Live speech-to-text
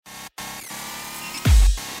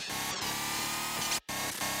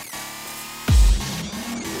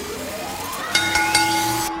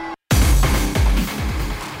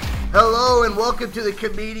Hello and welcome to the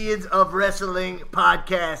Comedians of Wrestling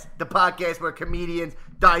podcast, the podcast where comedians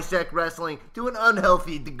dissect wrestling to an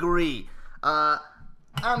unhealthy degree.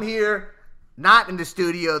 I'm here, not in the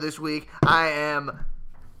studio this week. I am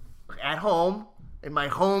at home in my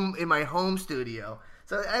home studio.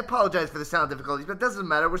 So I apologize for the sound difficulties, but it doesn't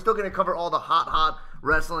matter. We're still going to cover all the hot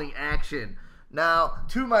wrestling action. Now,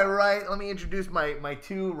 to my right, let me introduce my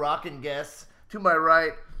two rockin' guests. To my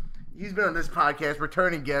right, he's been on this podcast,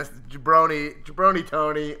 returning guest, Jabroni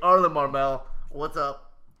Tony, Arlen Marmel. What's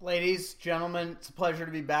up? Ladies, gentlemen, it's a pleasure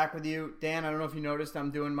to be back with you. Dan, I don't know if you noticed, I'm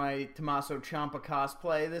doing my Tommaso Ciampa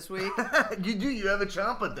cosplay this week. You do? You have a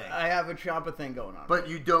Ciampa thing. I have a Ciampa thing going on. But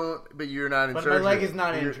you're not in surgery. But my leg is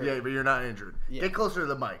not injured. Yeah, but you're not injured. Yeah. Get closer to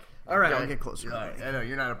the mic. All right, okay? I'll get closer to the mic. I know,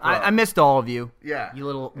 you're not a pro. I missed all of you. Yeah. You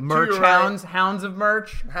little merch hounds. Hounds of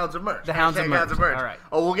merch. Hounds of merch. The hounds of merch. All right.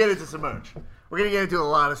 Oh, we'll get into some merch. We're going to get into a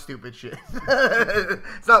lot of stupid shit.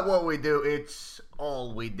 It's not what we do. It's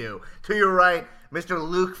all we do. To your right, Mr.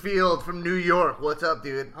 Luke Field from New York. What's up,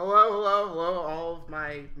 dude? Hello, all of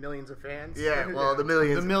my millions of fans. Yeah, well, the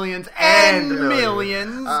millions. The millions and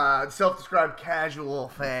millions. Self-described casual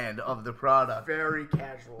fan of the product. Very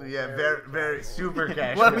casual. Yeah, very super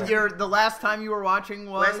casual. What, the last time you were watching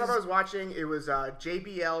was? Last time I was watching, it was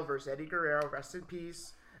JBL versus Eddie Guerrero. Rest in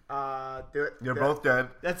peace. You're both dead.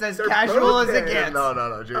 That's as casual as it gets. No.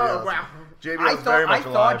 JBL. Oh, wow. JBL is very much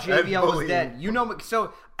alive. I thought JBL was dead. You know,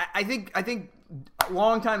 so I think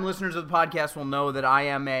longtime listeners of the podcast will know that I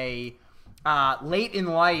am a late in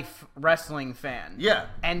life wrestling fan. Yeah.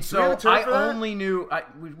 And so I only knew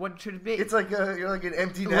what should it be? It's like you're like an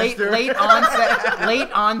empty nester. Late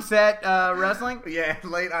onset wrestling. Yeah,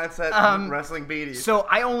 late onset wrestling beaties. So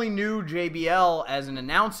I only knew JBL as an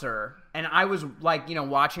announcer, and I was like,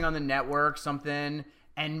 watching on the network something,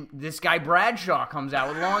 and this guy Bradshaw comes out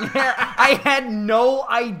with long hair. I had no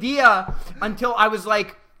idea until I was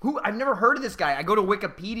like, I've never heard of this guy. I go to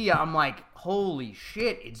Wikipedia. I'm like, holy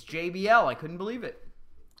shit, it's JBL. I couldn't believe it.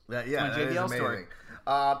 That is amazing.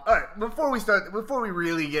 All right, before we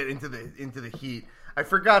really get into the heat, I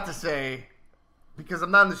forgot to say, because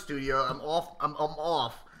I'm not in the studio, I'm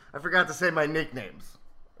off. I forgot to say my nicknames.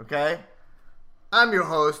 Okay, I'm your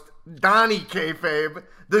host, Donnie Kayfabe,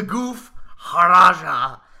 the Goof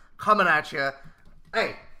Haraja, coming at you.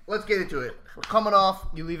 Hey, let's get into it. We're coming off.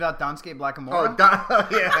 You leave out Donsuke Blackamora?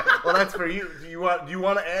 Yeah. Well, that's for you. Do you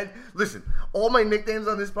want to add? Listen, all my nicknames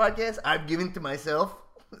on this podcast, I've given to myself.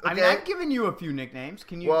 Okay? I mean, I've given you a few nicknames.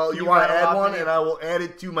 Can you? Well, you want to add one, and I will add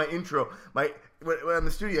it to my intro. When I'm in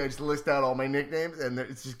the studio, I just list out all my nicknames, and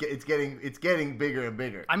it's getting bigger and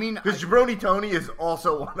bigger. I mean, because Jabroni Tony is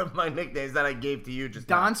also one of my nicknames that I gave to you just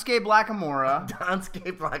Donsuke Blackamora.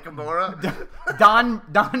 Donsuke Blackamora. Don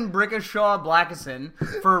Brickashaw Blackison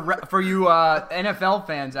for you NFL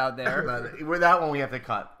fans out there. With that one, we have to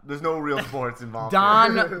cut. There's no real sports involved.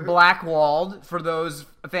 Don Blackwald for those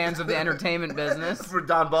fans of the entertainment business. For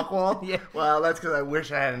Don Buchwald? Yeah. Well, that's because I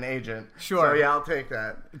wish I had an agent. Sure. So yeah, I'll take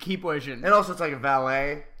that. Keep wishing. And also, it's like a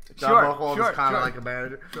valet. Don Buchwald is kind of like a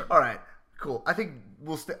manager. Sure. All right, cool. I think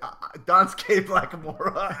we'll stay. Donsuke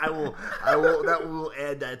Blackamora. I will. We'll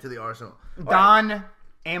add that to the arsenal. Don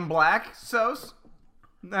and Black Sauce.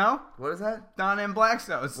 No. What is that? Don and Black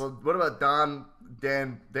Sauce. Well, what about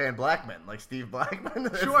Dan Blackman, like Steve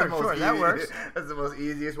Blackman? Sure, that works. That's the most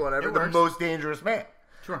easiest one ever. The most dangerous man.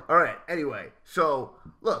 Sure. All right. Anyway, so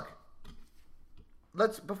look,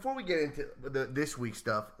 before we get into this week's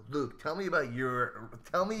stuff, Luke, tell me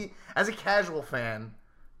as a casual fan,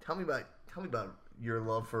 tell me about your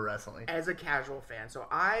love for wrestling. As a casual fan, so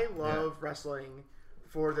I love wrestling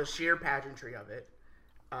for the sheer pageantry of it.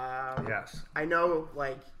 Yes. I know,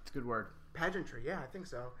 it's a good word. Pageantry, yeah, I think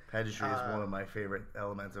so. Pageantry is one of my favorite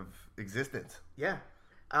elements of existence. Yeah.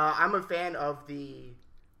 I'm a fan of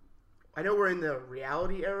I know we're in the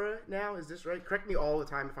reality era now. Is this right? Correct me all the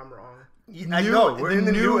time if I'm wrong. I know. We're in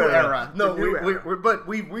the new era. No, era.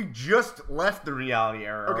 we just left the reality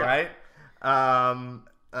era, right?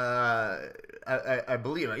 I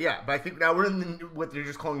believe it. Yeah, but I think now we're in what they're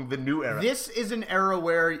just calling the new era. This is an era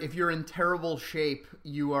where if you're in terrible shape,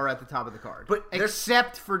 you are at the top of the card. But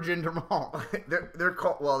except for Jinder Mahal. they're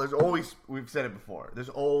called. Well, there's always. We've said it before. There's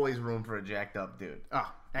always room for a jacked up dude.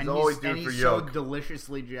 Oh. And he's so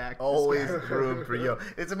deliciously jacked. Always room for yo.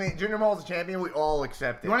 It's amazing. Jinder Mahal's a champion. We all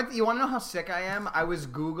accept it. You want to know how sick I am? I was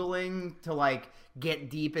Googling to get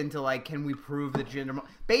deep into can we prove that Jinder Mahal...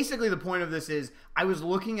 Basically, the point of this is I was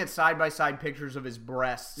looking at side-by-side pictures of his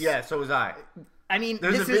breasts. Yeah, so was I. I mean,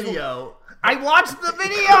 there's a video I watched the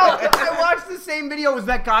video. I watched the same video. It was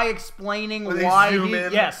that guy explaining Where they why zoom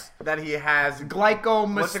in that he has.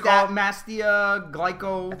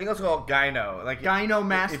 glycomastia, I think it's called gyno. Like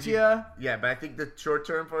gynomastia. Yeah, but I think the short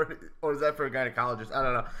term for it, or is that for a gynecologist? I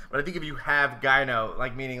don't know. But I think if you have gyno,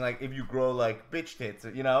 like meaning like if you grow like bitch tits,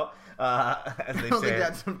 as they I don't say. think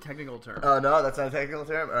that's some technical term. Oh no, that's not a technical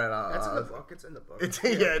term. All right, That's in the book. It's in the book.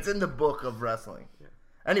 It's in the book of wrestling. Yeah.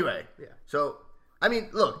 Anyway, Yeah. So I mean,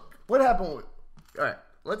 look, what happened? All right,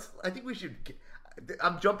 I think we should.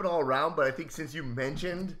 I'm jumping all around, but I think since you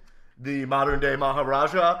mentioned the modern day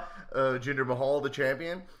Maharaja, Jinder Mahal, the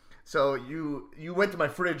champion, so you went to my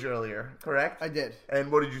fridge earlier, correct? I did.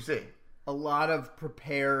 And what did you see? A lot of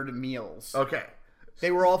prepared meals. Okay.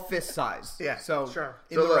 They were all fist size. Yeah. So Sure.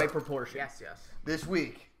 in So the look, right proportion. Yes. This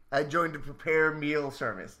week, I joined a prepare meal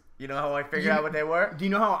service. You know how I figured out what they were? Do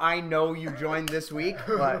you know how I know you joined this week?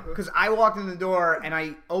 What? Because I walked in the door and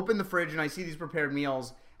I opened the fridge and I see these prepared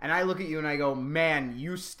meals and I look at you and I go, man,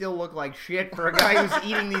 you still look like shit for a guy who's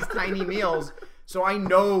eating these tiny meals. So I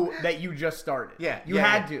know that you just started. Yeah, You yeah,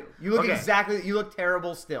 had yeah. to. You look Okay. you look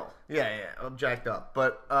terrible still. Yeah, I'm jacked up.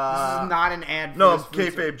 But This is not an ad for no, this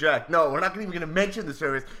food kayfabe Jack. No, we're not even going to mention the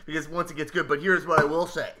service because once it gets good. But here's what I will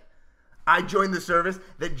say: I joined the service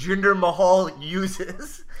that Jinder Mahal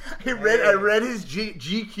uses. I read his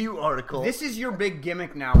GQ article. This is your big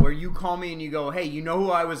gimmick now, where you call me and you go, hey, you know who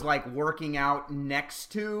I was, like, working out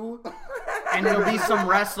next to? And it'll be some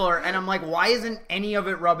wrestler, and I'm like, why isn't any of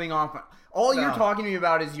it rubbing off? All you're talking to me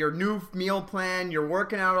about is your new meal plan, you're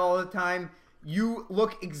working out all the time. You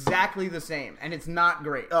look exactly the same, and it's not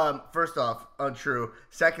great. First off, untrue.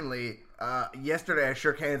 Secondly, yesterday I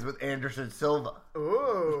shook hands with Anderson Silva.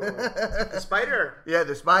 Ooh, the spider. Yeah,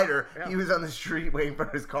 the spider. Yeah. He was on the street waiting for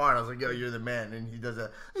his car, and I was like, "Yo, you're the man." And he does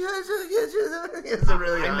a, it's a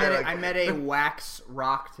really. I met a wax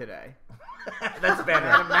rock today. That's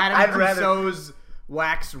better. Madame Tussauds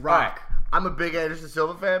wax rock. Right. I'm a big Anderson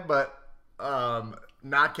Silva fan, but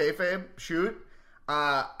not kayfabe. Shoot,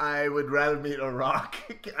 I would rather meet a rock.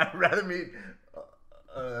 I'd rather meet.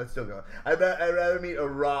 Still going. I'd rather meet a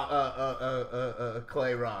rock, a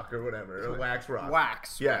clay rock or whatever, a wax rock.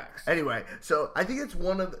 Wax. Wax. Anyway, so I think it's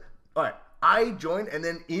one of the. All right, I joined, and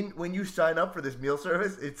then when you sign up for this meal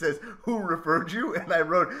service, it says who referred you, and I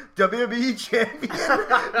wrote WWE champion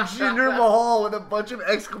Jinder Mahal with a bunch of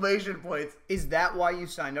exclamation points. Is that why you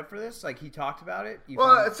signed up for this? Like, he talked about it?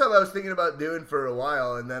 Well, it's something I was thinking about doing for a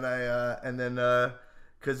while, and then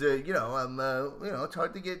because it's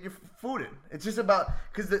hard to get your food in. It's just about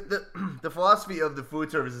because the philosophy of the food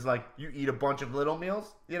service is like you eat a bunch of little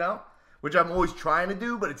meals, which I'm always trying to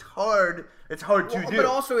do, but it's hard. It's hard to do. But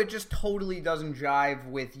also, it just totally doesn't jive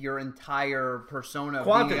with your entire persona.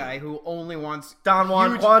 Quantity. Being a guy who only wants Don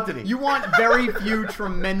Juan quantity. You want very few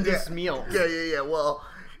tremendous meals. Yeah. Well,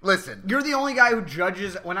 listen. You're the only guy who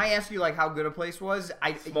judges. When I asked you like how good a place was,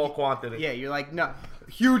 Small quantity. Yeah, you're like, no,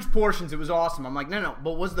 huge portions. It was awesome. I'm like, no.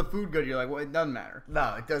 But was the food good? You're like, well, it doesn't matter.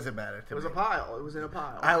 No, it doesn't matter to It was me. a pile. It was in a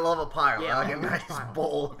pile. I love a pile. Yeah, I like a I love nice a pile.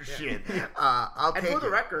 bowl of shit. I'll and take for the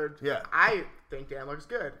it. record, Yeah. I think Dan looks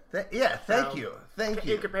good. Thank you.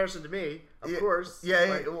 In comparison to me, of course.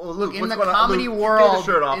 Yeah. but- Well, look, In what's the going on? comedy Luke, world, take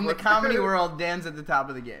the shirt off. in the Let's- comedy world, Dan's at the top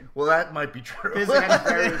of the game. Well, that might be true. Physically,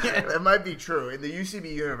 very That might be true. In the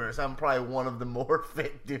UCB universe, I'm probably one of the more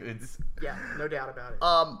fit dudes. Yeah, no doubt about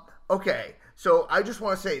it. Okay, so I just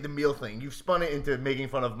want to say the meal thing. You've spun it into making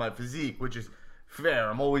fun of my physique, which is fair.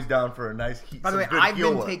 I'm always down for a nice heat. By the way, good I've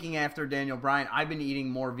heel been work. taking after Daniel Bryan. I've been eating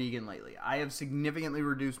more vegan lately. I have significantly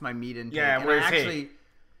reduced my meat intake. Yeah, and where's I he? actually,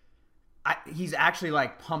 he's actually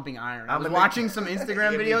like pumping iron. I was I'm watching some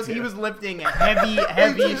Instagram Yeah, me videos. too. He was lifting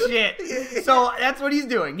heavy shit. So that's what he's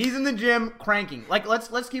doing. He's in the gym cranking. Like let's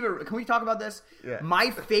keep it. Can we talk about this? Yeah.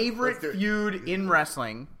 My favorite Let's do it. feud in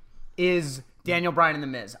wrestling is Daniel Bryan and The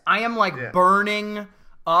Miz. I am like Yeah. burning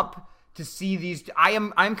up to see these.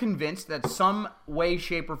 I'm convinced that some way,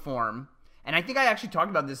 shape, or form. And I think I actually talked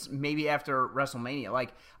about this maybe after WrestleMania. Like,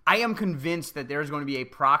 I am convinced that there's going to be a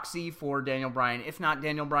proxy for Daniel Bryan, if not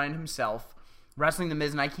Daniel Bryan himself, wrestling The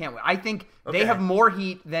Miz, and I can't wait. I think they Okay. have more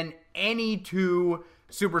heat than any two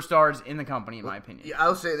superstars in the company, in my opinion. Yeah,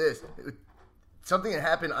 I'll say this. Something that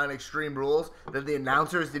happened on Extreme Rules that the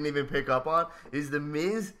announcers didn't even pick up on is The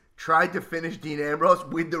Miz tried to finish Dean Ambrose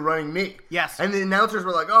with the running knee. Yes. And the announcers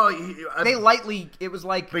were like, oh, They lightly, it was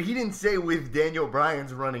like, but he didn't say with Daniel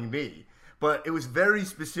Bryan's running knee. But it was very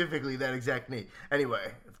specifically that exact knee.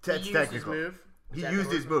 Anyway, that's He used technical. his move? He Is that used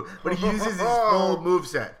what- his move. But he uses his full move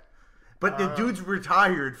set. But the dude's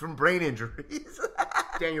retired from brain injuries.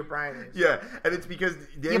 Daniel Bryan is. Yeah, and it's because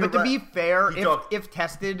Daniel Yeah, but to be fair, he talked- if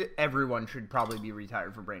tested, everyone should probably be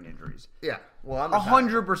retired for brain injuries. yeah, well, I'm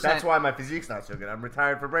 100%. That's why my physique's not so good. I'm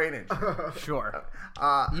retired for brain injury. Sure.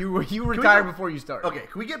 Uh, You retired go- before you started. Okay,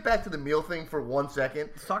 can we get back to the meal thing for 1 second?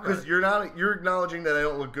 talk about Because it. you're acknowledging that I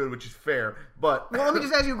don't look good, which is fair. But Well, let me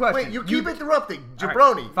just ask you a question. Wait, you keep interrupting, All right,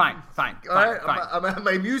 jabroni. Fine. All right, I'm at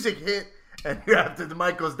my music hit, and after the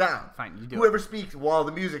mic goes down. Fine, you do Whoever speaks while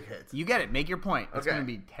the music hits. You get it. Make your point. It's Okay. going to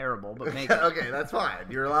be terrible, but make it. Okay, that's fine.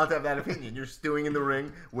 You're allowed to have that opinion. You're stewing in the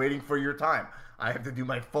ring, waiting for your time. I have to do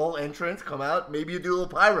my full entrance, come out. Maybe you do a little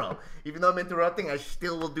pyro. Even though I'm interrupting, I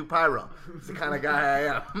still will do pyro. It's the kind of guy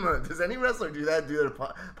I am. Does any wrestler do that? Do their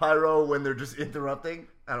pyro when they're just interrupting?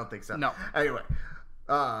 I don't think so. No. Anyway,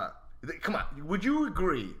 come on. Would you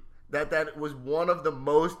agree that was one of the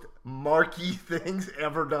most marquee things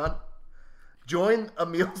ever done? Join a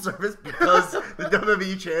meal service because the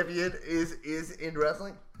WWE champion is in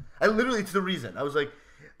wrestling. It's the reason. I was like,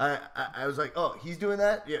 I was like, oh, he's doing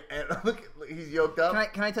that. Yeah, and look, he's yoked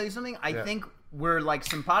up. Can I tell you something? I Yeah. think we're like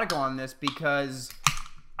simpatico on this because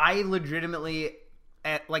I legitimately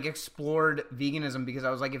explored veganism because I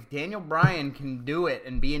was like, if Daniel Bryan can do it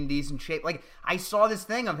and be in decent shape, like I saw this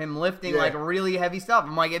thing of him lifting Yeah. like really heavy stuff.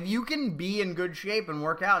 I'm like, if you can be in good shape and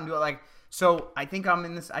work out and do it, like. So I think I'm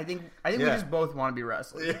in this. I think we Yeah. just both want to be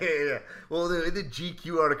wrestlers. Yeah. Well, the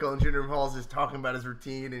GQ article and Jinder Mahal is talking about his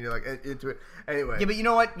routine, and you're like into it. Anyway. Yeah, but you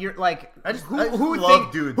know what? You're like, I just who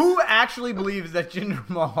love dudes. Who actually believes that Jinder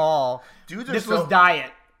Mahal? Dudes are this so- was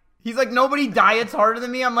diet. He's like, nobody diets harder than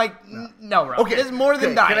me. I'm like, no, bro. Okay, There's more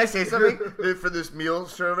than okay, diet. Can I say something for this meal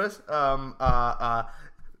service?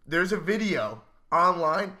 There's a video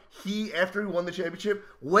online. He, after he won the championship,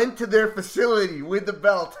 went to their facility with the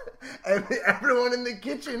belt, and everyone in the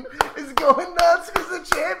kitchen is going nuts because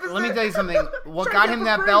the champ is Let me there. tell you something. What Trying got to him get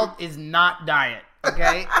that for belt is not diet.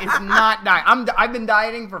 Okay, it's not diet. I've been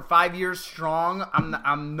dieting for 5 years strong.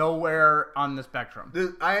 I'm nowhere on the spectrum.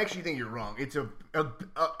 I actually think you're wrong. It's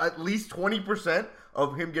at least 20%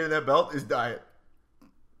 of him getting that belt is diet.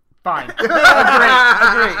 Fine. Agree.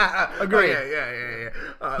 Yeah.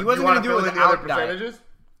 He wasn't going gonna to do it the other without diet. percentages?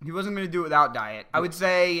 He wasn't going to do it without diet. I would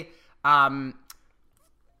say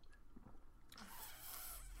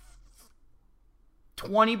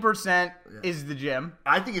 20% is the gym.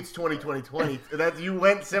 I think it's 20. That you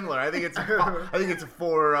went similar. I think it's a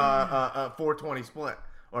 420 split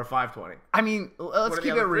or 520. I mean, let's are the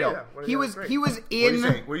keep other it three, real. then? What are He the was other three? he was What are you in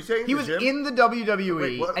saying? What are you saying? he The was gym? in the WWE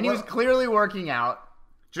Wait, what- and he was what? clearly working out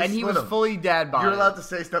Just and he split was 'em. fully dad bod. You're allowed to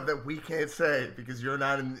say stuff that we can't say because you're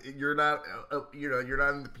not in the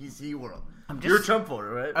PC world. just- You're a Trump voter,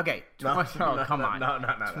 right? Okay, No, come on. No.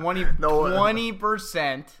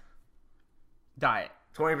 20% diet.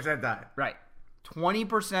 20% diet, Right.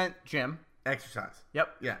 20% gym. exercise.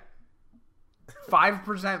 Yep. Yeah.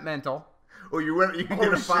 5% mental. Oh, you get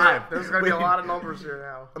Oh, a shit. 5. There's going to be a lot of numbers here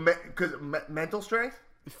now. Because mental strength.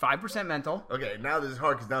 5% mental. Okay, now this is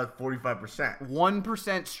hard because now it's 45%.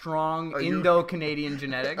 1% strong you- Indo-Canadian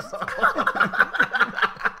genetics.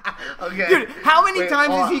 Okay, Dude, how many times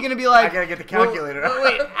hold is he on. going to be like... I gotta get the calculator.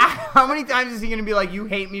 Wait, how many times is he going to be like, you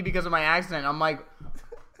hate me because of my accent? I'm like,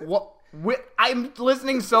 what? I'm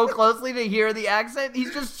listening so closely to hear the accent.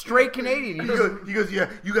 He's just straight Canadian. He goes, yeah,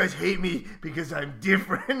 you guys hate me because I'm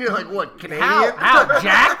different. You're like, what, Canadian? How?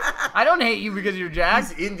 Jack? I don't hate you because you're Jack.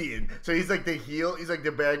 He's Indian, so he's like the heel. He's like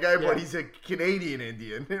the bad guy, Yeah. but he's a Canadian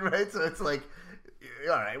Indian, right? So it's like,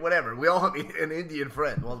 all right, whatever. We all have an Indian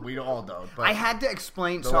friend. Well, we all don't. But I had to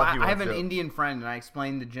explain. So lucky I have ones an do. Indian friend, and I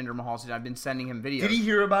explained the Jinder Mahal situation. I've been sending him videos. Did he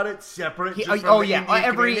hear about it separate? He- just from oh the yeah, Indian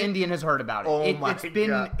every Canadian? Indian has heard about it. Oh my It's been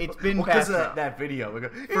God. it's been well, passed because of up. that video. We go,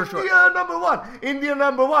 For sure. India number one. India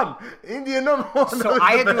number one. India number one. That So was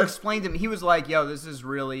I the had to best. explain to him. He was like, "Yo, this is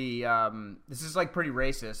really, this is like pretty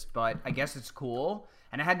racist, but I guess it's cool."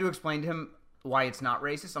 And I had to explain to him why it's not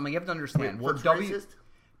racist. I'm like, you have to understand. Wait, what's for racist?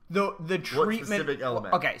 The treatment. specific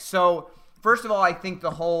element? Okay, so first of all, I think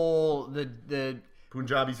the whole the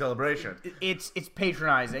Punjabi celebration. it's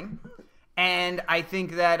patronizing. And I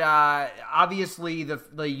think that obviously the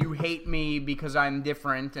you hate me because I'm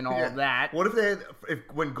different and all Yeah. of that. What if they had,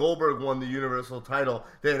 when Goldberg won the Universal title,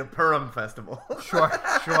 they had a Purim festival? Sure.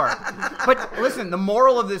 But listen, the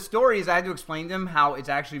moral of this story is I had to explain to him how it's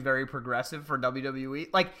actually very progressive for WWE.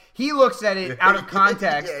 Like, he looks at it out of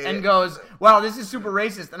context Yeah. and goes, wow, this is super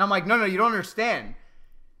racist. And I'm like, no, you don't understand.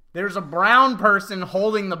 There's a brown person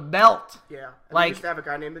holding the belt. Yeah. And Like- they used to have a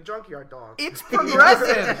guy named the Junkyard Dog. It's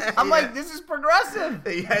progressive. I'm like, this is progressive.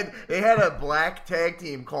 They had a black tag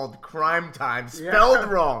team called Crime Time, spelled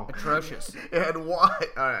wrong. Atrocious. It had why.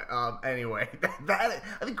 All right. Anyway, that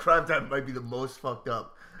I think Crime Time might be the most fucked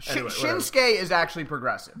up. Anyway, whatever. Shinsuke is actually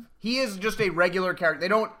progressive. He is just a regular character. They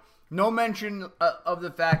don't. No mention of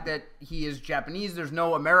the fact that he is Japanese. There's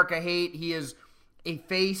no America hate. He is a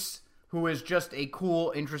face who is just a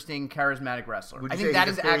cool, interesting, charismatic wrestler. Would I you think say that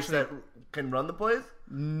he's is a face actually that can run the place.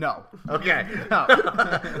 no. Okay. No.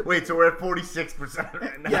 Wait, so we're at 46%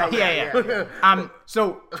 right now. Yeah.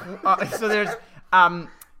 So there's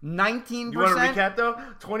 19%. You want to recap though?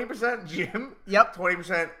 20% gym. Yep.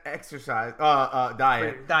 20% exercise.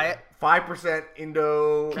 Diet. 5%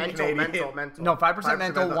 Indo-Canadian. Mental. No, 5%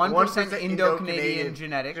 mental, 1% 1% Indo-Canadian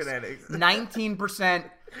genetics, 19%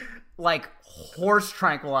 like horse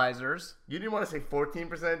tranquilizers. You didn't want to say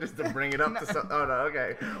 14% just to bring it up to some. Oh no,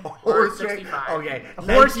 okay. Or Horse trank. 65. Okay.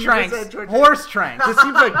 Horse 19% tranks. Georgia- Horse tranks. It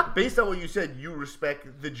seems like, based on what you said, you respect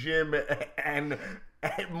the gym and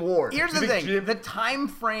more. Here's You the think thing: gym- the time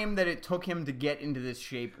frame that it took him to get into this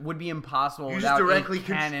shape would be impossible You just without directly a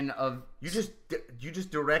canon of. you just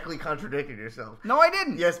directly contradicted yourself. No, I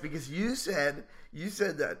didn't. Yes, because you said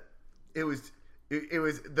that it was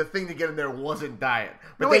the thing to get in there wasn't diet.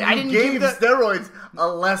 But No, wait, then I you didn't gave give the- steroids a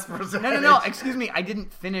less percentage. No. Excuse me. I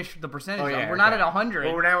didn't finish the percentage. Oh, yeah, We're not okay. at 100.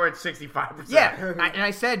 Well, now we're at 65%. Yeah, and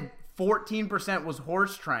I said 14% was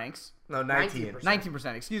horse tranks. No, 19.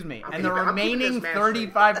 19%, excuse me. And keeping- the I'm keeping remaining this match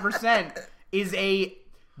 35% is a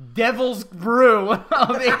devil's brew of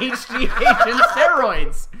HGH and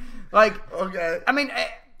steroids. Like, Okay. I mean,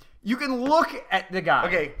 you can look at the guy.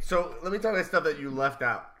 Okay, so let me talk about stuff that you left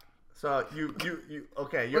out. So you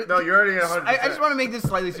okay? You're already at 100%. I just want to make this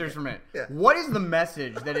slightly serious for a minute. Yeah. What is the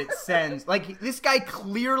message that it sends? Like, this guy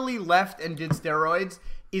clearly left and did steroids,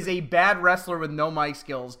 is a bad wrestler with no mic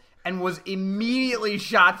skills, and was immediately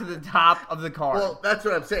shot to the top of the card. Well, that's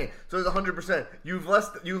what I'm saying. So it's 100%. You've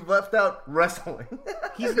left out wrestling.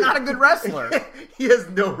 He's not a good wrestler. He has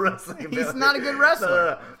no wrestling ability. He's not a good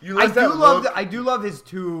wrestler. No. You I left do out love Loki. I do love his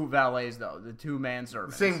two valets though, the two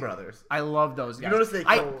manservants. Singh brothers. I love those guys. notice they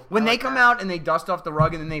when I they like come that. out and they dust off the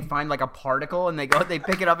rug and then they find like a particle and they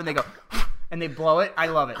pick it up and they go and they blow it. I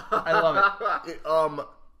love it. I love it.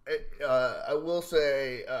 I will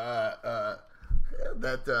say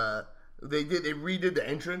that they redid the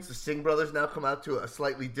entrance. The Singh brothers now come out to a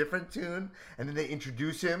slightly different tune, and then they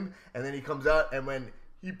introduce him, and then he comes out, and when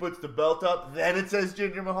he puts the belt up, then it says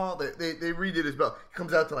Jinder Mahal. They redid his belt. He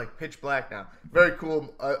comes out to like pitch black now. Very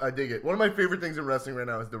cool. I dig it. One of my favorite things in wrestling right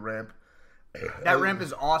now is the ramp. That ramp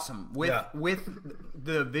is awesome with Yeah.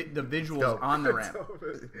 the visuals Dope. on the ramp.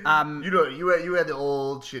 You had the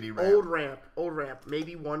old shitty ramp. Old ramp.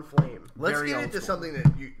 Maybe one flame. Let's Very get old into school.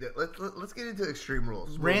 something let's get into Extreme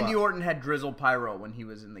Rules. Randy Move on. Orton had Drizzle Pyro when he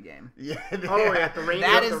was in the game. Yeah. Oh yeah, the rain.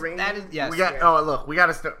 That the is rain. yes. We got. Oh look, we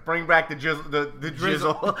got to bring back the jizzle, the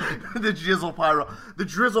jizzle, the jizzle pyro, the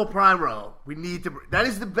drizzle pyro. We need to. That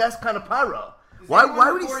is the best kind of pyro. Why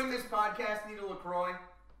would he? this podcast need a LaCroix?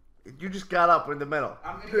 You just got up in the middle.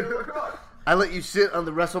 I'm gonna get a LaCroix. I let you sit on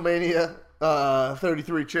the WrestleMania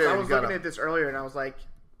 33 chair. I You was got looking up. at this earlier and I was like,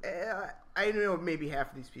 I know maybe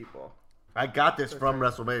half of these people. I got this from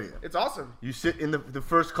WrestleMania. It's awesome. You sit in the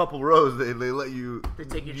first couple rows. They let you. They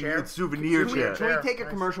take your chair? It's souvenir chair. Can we take a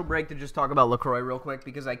Nice. commercial break to just talk about LaCroix real quick?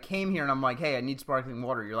 Because I came here and I'm like, hey, I need sparkling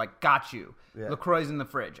water. You're like, got you. Yeah. LaCroix's in the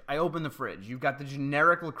fridge. I open the fridge. You've got the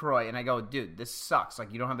generic LaCroix. And I go, dude, this sucks.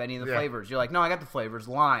 Like, you don't have any of the Yeah. flavors. You're like, no, I got the flavors.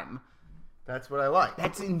 Lime. That's what I like.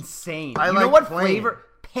 That's insane. I you know like what plain. flavor?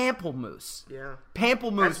 Pamplemousse. Yeah.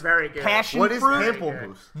 Pamplemousse. That's very good. Passion What is fruit.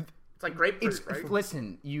 pamplemousse? It's like grapefruit, It's right?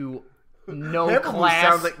 listen, you no Pamplemousse class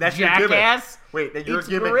sounds like that's your gimmick. jackass. Wait, that your It's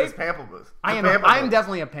gimmick great. is pamplemousse. I am Pamplemousse.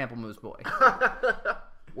 definitely a pamplemousse boy.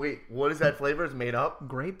 Wait, what is that flavor? Is made up?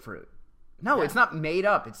 Grapefruit. No, it's not made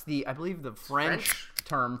up. It's I believe the French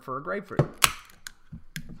term for grapefruit.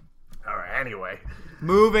 All right. Anyway,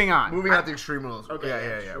 Moving on. moving on to Extreme Rules. Okay,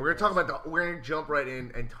 yeah. yeah, We're Extreme gonna talk about we're gonna jump right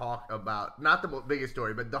in and talk about not the biggest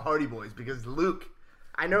story, but the Hardy Boys because Luke,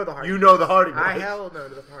 I know the Hardy you Boys. know the Hardy Boys. I hell know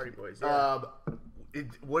the Hardy Boys. Yeah.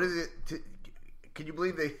 What is it? Can you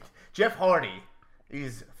believe Jeff Hardy?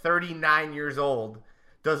 He's 39 years old.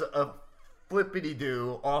 Does a flippity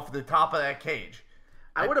do off the top of that cage?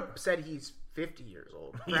 I would have said he's 50 years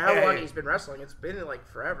old. For Yeah, how long yeah. he's been wrestling, it's been like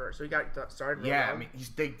forever. So he got started. really Yeah, I young. mean,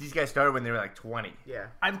 these guys started when they were like 20. yeah.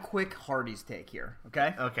 I have a quick Hardy's take here.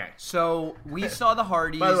 Okay. Okay. So we saw the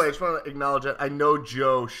Hardys. By the way, I just want to acknowledge that I know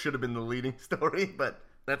Joe should have been the leading story, but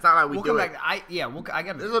That's not how we We'll do come it. back. I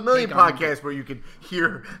got. There's a million podcasts where you can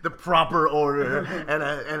hear the proper order and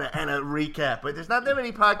a recap, but there's not that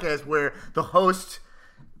many podcasts where the host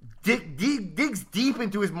digs deep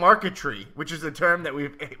into his marketry, which is a term that we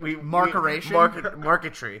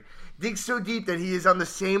marketry. Digs so deep that he is on the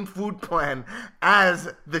same food plan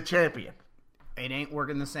as the champion. It ain't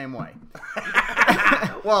working the same way.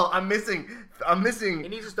 Well, I'm missing. He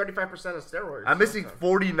needs his 35% of steroids. I'm missing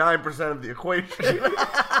 49% of the equation.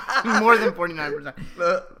 More than 49%.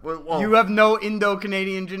 Well, You have no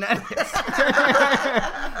Indo-Canadian genetics.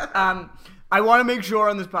 I want to make sure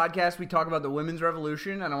on this podcast we talk about the women's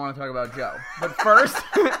revolution, and I want to talk about Joe. But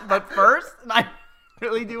first, I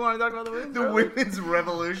really do want to talk about the women's revolution. women's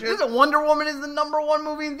revolution. Listen, Wonder Woman is the #1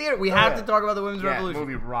 movie in theater. We have to talk about the women's revolution.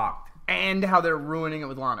 Movie rocked. And how they're ruining it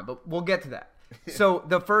with Lana, but we'll get to that. So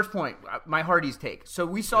the first point, my Hardys take. So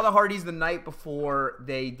we saw the Hardys the night before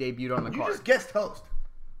they debuted on the You card. just guest host.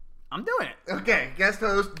 I'm doing it. Okay, guest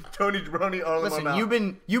host Tony Jabroni. Listen,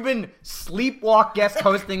 you've been sleepwalk guest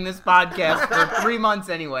hosting this podcast for 3 months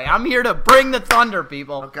anyway. I'm here to bring the thunder,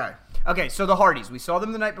 people. Okay. So the Hardys, we saw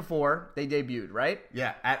them the night before they debuted, right?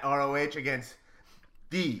 Yeah, at ROH against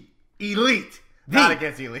the Elite. Not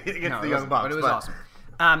against the Elite, against the Young Bucks. But it was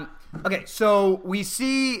awesome. Okay, so we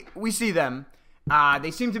see them.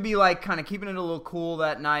 They seem to be like kind of keeping it a little cool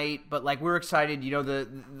that night, but like we're excited. You know,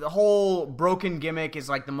 the whole broken gimmick is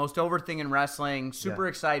like the most over thing in wrestling. Super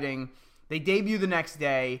exciting. They debut the next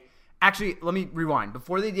day. Actually, let me rewind.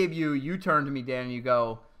 Before they debut, you turn to me, Dan, and you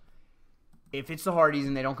go, if it's the Hardys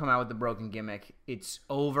and they don't come out with the broken gimmick, it's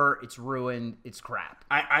over, it's ruined, it's crap.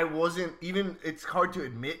 I wasn't even. It's hard to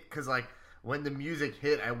admit because like when the music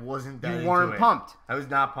hit, I wasn't that. You weren't pumped. I was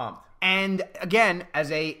not pumped. And again,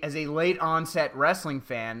 as a late onset wrestling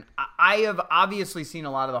fan, I have obviously seen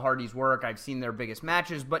a lot of the Hardys work. I've seen their biggest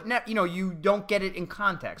matches, but you don't get it in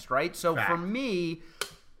context, right? So for me,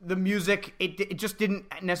 the music it just didn't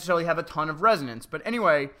necessarily have a ton of resonance. But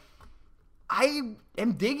anyway, I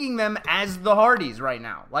am digging them as the Hardys right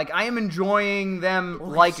now. Like I am enjoying them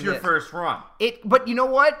like it's your this. first run. But you know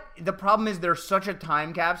what? The problem is they're such a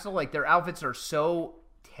time capsule. Like their outfits are so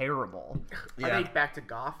terrible. Are they back to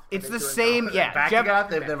goth? It's the same. Yeah, Back to God,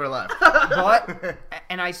 they've never left. But,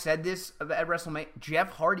 and I said this at WrestleMania, Jeff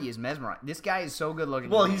Hardy is mesmerizing. This guy is so good looking.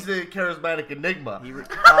 Well, he's the charismatic enigma. You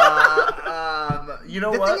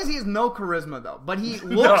know the what? thing is, he has no charisma, though. But he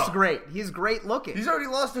looks great. He's great looking. He's already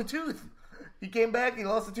lost a tooth. He came back, he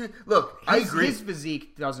lost a tooth. Look, I agree. His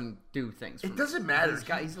physique doesn't do things for me. It doesn't matter. He's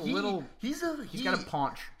got a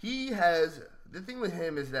paunch. He has... The thing with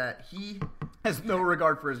him is that he... has no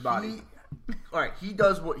regard for his body. He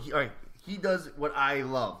does what I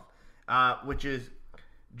love, which is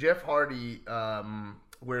Jeff Hardy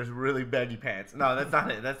wears really baggy pants. No, that's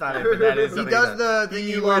not it. But that is he does the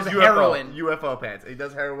he wears UFO, heroin. UFO pants. He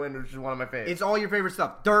does heroin, which is one of my favorites. It's all your favorite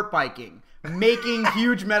stuff. Dirt biking. Making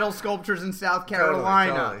huge metal sculptures in South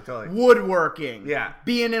Carolina. Totally. Woodworking. Yeah.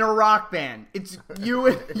 Being in a rock band. It's you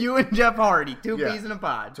and Jeff Hardy. Two peas in a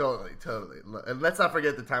pod. Totally. And let's not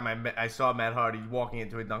forget the time I saw Matt Hardy walking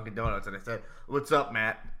into a Dunkin' Donuts and I said, "What's up,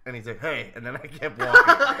 Matt?" And he's like, "Hey," and then I kept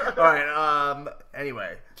walking. All right.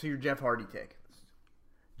 Anyway. So your Jeff Hardy take.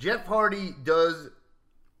 Jeff Hardy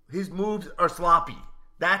his moves are sloppy.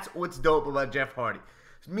 That's what's dope about Jeff Hardy.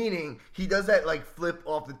 Meaning, he does that, like, flip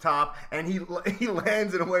off the top, and he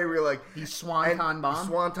lands in a way where you're like... He's swanton bomb?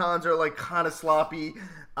 Swantons are, like, kind of sloppy,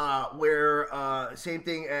 same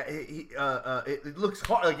thing, it looks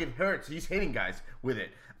hard, like, it hurts. He's hitting guys with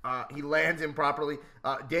it. He lands improperly.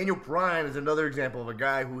 Daniel Bryan is another example of a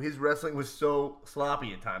guy who his wrestling was so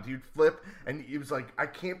sloppy at times. He would flip, and he was like, I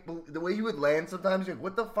can't believe... The way he would land sometimes, you're like,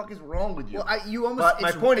 what the fuck is wrong with you? Well, But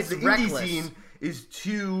my point is, the indie scene... is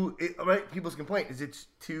too right. People's complaint is it's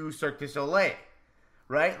too Cirque du Soleil,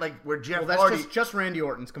 right? Like where Jeff Hardy. That's just Randy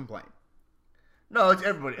Orton's complaint. No, it's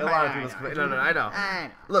everybody. A lot of people's complaint. No, I know.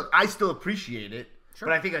 Look, I still appreciate it, sure.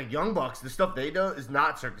 But I think like Young Bucks, the stuff they do is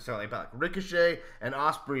not Cirque du Soleil. But like Ricochet and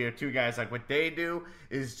Ospreay are two guys. Like what they do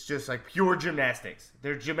is just like pure gymnastics.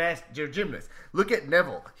 They're gymnasts. Look at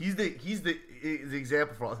Neville. He's the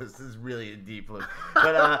example for all this. This is really a deep look.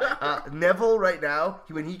 But Neville right now,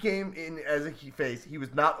 when he came in as a face, he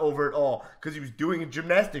was not over at all because he was doing a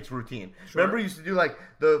gymnastics routine. Sure. Remember, he used to do like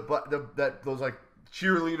those like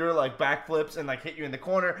cheerleader like backflips and like hit you in the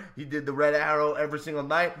corner. He did the Red Arrow every single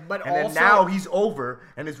night. Then now he's over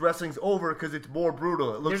and his wrestling's over because it's more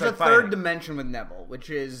brutal. It looks there's like a third dimension with Neville, which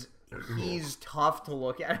is he's tough to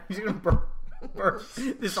look at. He's gonna burn. for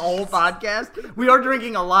this whole podcast. We are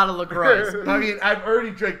drinking a lot of LaCroix. I mean, I've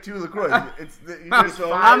already drank 2 LaCroix. I'm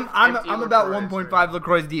about LaCroix, 1.5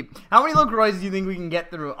 LaCroix deep. How many LaCroix do you think we can get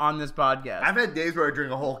through on this podcast? I've had days where I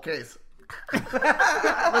drink a whole case.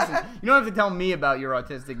 Listen, you don't have to tell me about your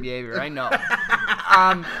autistic behavior. I know.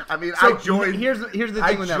 I mean, so I joined. Here's the thing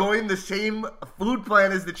I with that. joined the same food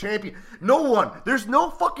plan as the champion. There's no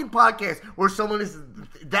fucking podcast where someone is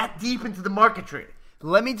that deep into the market trade.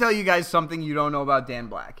 Let me tell you guys something you don't know about Dan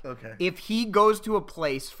Black. Okay. If he goes to a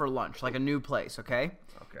place for lunch, like a new place, okay?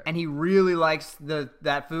 Okay. And he really likes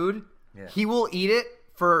that food, Yeah. he will eat it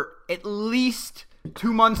for at least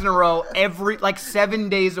 2 months in a row, 7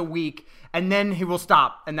 days a week, and then he will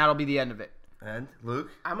stop, and that'll be the end of it. And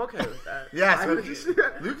Luke, I'm okay with that. Yes, I Luke's go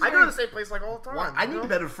to the same place like all the time. well, I you need know?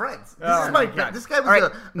 better friends. Oh my God. This guy was All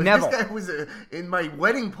right, Neville. This guy was in my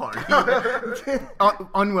wedding party.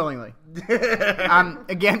 Unwillingly.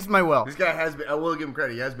 Against my will. This guy has been. I will give him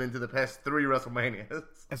credit. He has been to the past 3 WrestleManias.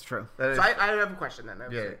 That's true. That is, So I have a question then.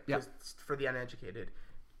 Yeah. Just for the uneducated.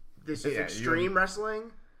 This Yeah, is extreme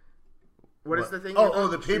wrestling. What is the thing?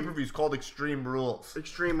 The pay-per-view is called Extreme Rules.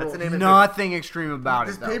 Extreme That's Rules. the name of Nothing extreme about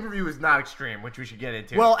This it, though. pay-per-view is not extreme, which we should get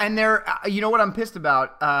into. Well, and you know what I'm pissed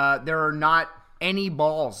about? There are not any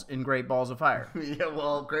balls in Great Balls of Fire. yeah,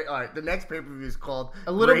 well, great. All right, the next pay-per-view is called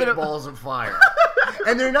A little Great bit of- Balls of Fire.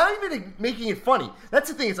 And they're not even making it funny. That's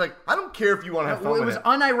the thing. It's like, I don't care if you want to have fun It with was it.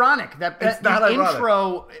 unironic. It's not the ironic.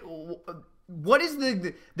 intro. What is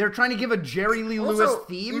they're trying to give a Jerry Lee Lewis Also,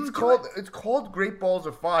 theme? It's called Great Balls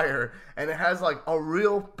of Fire, and it has like a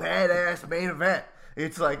real badass main event.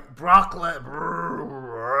 It's like Brock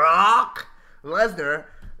Lesnar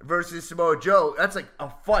versus Samoa Joe. That's like a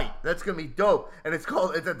fight. That's gonna be dope. And it's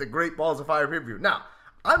at the Great Balls of Fire pay-per-view. Now,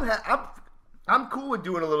 I'm cool with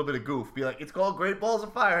doing a little bit of goof. Be like, it's called Great Balls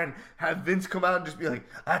of Fire, and have Vince come out and just be like,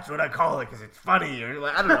 that's what I call it because it's funny, or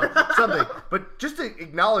like, I don't know, something. But just to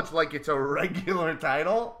acknowledge like it's a regular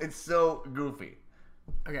title, it's so goofy.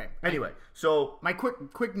 Okay. Anyway, so My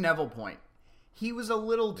quick Neville point. He was a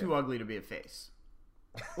little too ugly to be a face.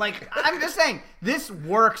 Like, I'm just saying, this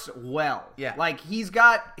works well. Yeah. Like, he's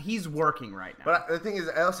working right now. but the thing is,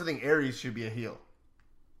 I also think Aries should be a heel.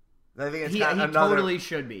 I think it's He got another totally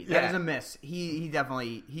should be. That Yeah. is a miss. He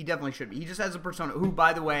definitely should be. He just has a persona who,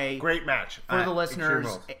 by the way, great match for the Extreme listeners,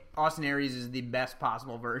 Rules. Austin Aries is the best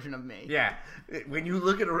possible version of me. Yeah, when you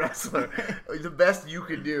look at a wrestler, the best you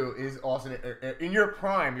could do is Austin. In your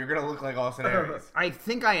prime, you're gonna look like Austin Aries. I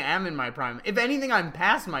think I am in my prime. If anything, I'm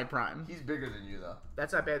past my prime. He's bigger than you, though.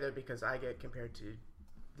 That's not bad though because I get compared to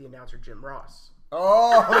the announcer Jim Ross.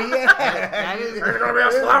 Oh yeah, That is. There's gonna be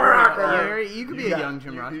a slobber knocker. You could be a young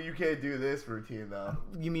Jim Ross. You can't do this routine though.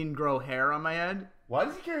 You mean grow hair on my head? Why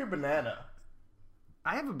does he carry a banana?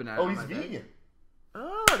 I have a banana. Oh, on he's my head. vegan.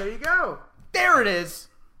 Oh, there you go. There it is.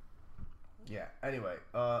 Yeah. Anyway,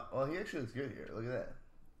 well, he actually looks good here. Look at that.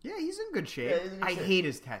 Yeah, he's in good shape. Yeah, he's in good I shape. hate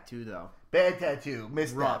his tattoo though. Bad tattoo.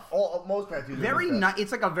 Missed Rough. that. Most tattoos. are Very missed nice.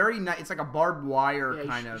 It's like a very nice. It's like a barbed wire Yeah,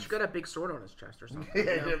 kind he of. should got a big sword on his chest or something. that. you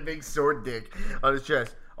Yeah, know? a big sword dick on his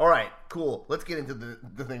chest. All right, cool. Let's get into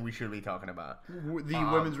the thing we should be talking about. The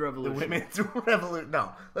women's revolution. The women's revolution.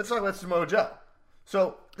 No, let's talk about Samoa Joe.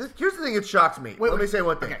 So here's the thing that shocks me. Let me say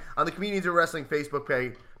one thing. okay. On the Comedians of Wrestling Facebook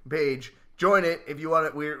page, join it if you want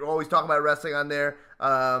it. We're always talking about wrestling on there.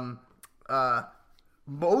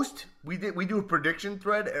 We do a prediction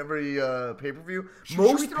thread every pay-per-view. Should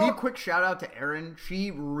Most we throw a people. quick shout out to Erin?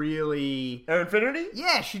 She really. Infinity?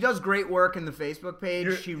 Yeah, she does great work in the Facebook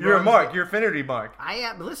page. You're a mark. You're Infinity Mark. I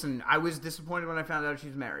am. Listen, I was disappointed when I found out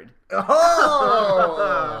she's married.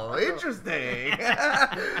 Oh, interesting.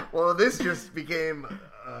 Well, this just became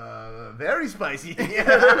very spicy.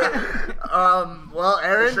 Well,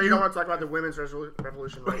 Aaron, Sure, you don't want to talk about the women's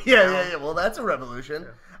revolution right now. yeah. Well, that's a revolution.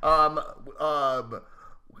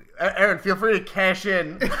 Aaron, feel free to cash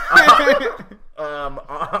in on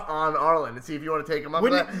Arlen and see if you want to take him up.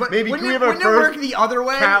 Wouldn't, for that. but Maybe wouldn't, can we it, have a wouldn't it first work the other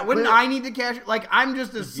way? count- Wouldn't I need to cash? Like, I'm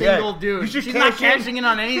just a single you dude. should She's not cash in. cashing in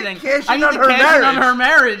on anything. Cash I in need on to her cash in on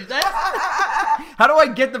marriage. her marriage. How do I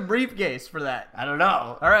get the briefcase for that? I don't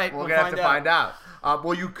know. All right, we're we'll gonna have to find find out.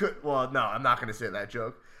 Well, you could. Well, no, I'm not gonna say that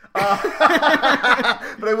joke. But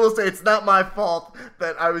I will say it's not my fault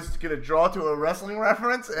that I was gonna draw to a wrestling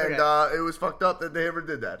reference, and Okay. it was fucked up that they ever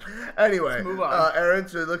did that. Anyway, Let's move on. Aaron.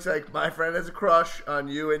 So it looks like my friend has a crush on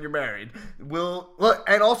you, and you're married. Look,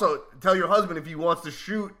 and also tell your husband if he wants to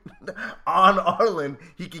shoot on Arlen,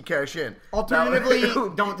 he can cash in. Alternatively, Now,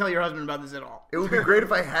 don't tell your husband about this at all. it would be great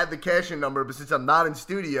if I had the cash in number, but since I'm not in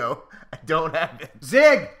studio, I don't have it.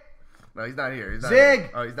 Zig! No, he's not here. He's not Zig!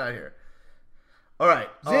 Here. Oh, he's not here. All right.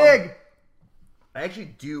 Zig! I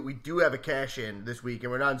actually do. We do have a cash in this week,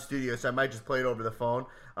 and we're not in studio, so I might just play it over the phone.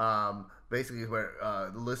 Basically, where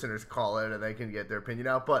the listeners call in and they can get their opinion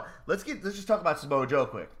out. But let's just talk about Samoa Joe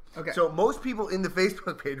quick. Okay. So most people in the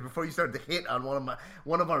Facebook page, before you start to hit on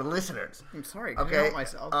one of our listeners, I'm sorry, I okay, couldn't help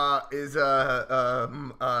myself.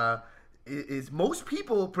 Is most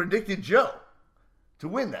people predicted Joe to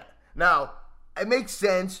win that. Now it makes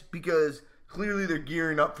sense because clearly they're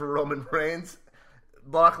gearing up for Roman Reigns.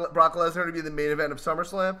 Brock Lesnar to be the main event of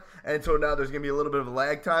SummerSlam, and so now there's going to be a little bit of a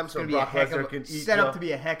lag time, so Brock Lesnar can eat set up to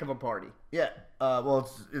be a heck of a party. Yeah, well,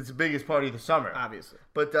 it's the biggest party of the summer, obviously.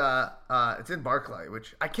 But it's in Barclay,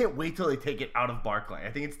 which I can't wait till they take it out of Barclay.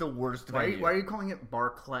 I think it's the worst venue. Why are you calling it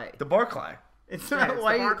Barclay? The Barclay. It's Yeah, not. it's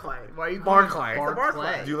Why the are you- Barclay. Why are you Barclay. calling it It's the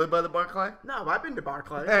Barclay. Do you live by the Barclay? No, I've been to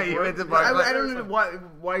Barclay. Hey, you went to Barclay. I don't know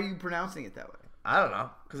why are you pronouncing it that way. I don't know,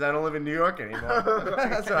 because I don't live in New York anymore.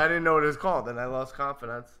 So I didn't know what it was called, and I lost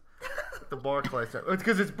confidence. The Barclay. It's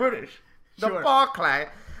because it's British. The Sure. Barclay.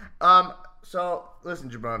 So listen,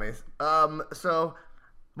 jabronis. So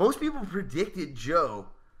most people predicted Joe,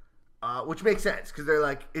 which makes sense because they're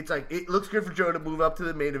like, it looks good for Joe to move up to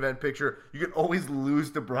the main event picture. You can always lose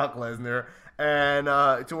to Brock Lesnar, and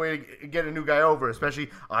it's a way to get a new guy over, especially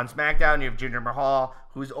on SmackDown. You have Jinder Mahal,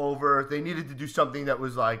 who's over. They needed to do something that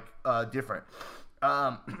was like different.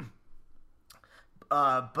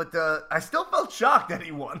 But I still felt shocked that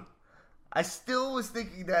he won. I still was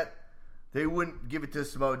thinking that they wouldn't give it to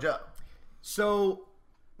Samoa Joe. So,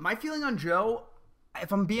 my feeling on Joe,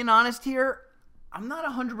 if I'm being honest here, I'm not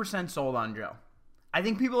 100% sold on Joe. I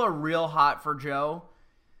think people are real hot for Joe.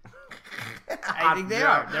 I think they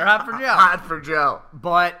are. They're hot for Joe. Hot for Joe.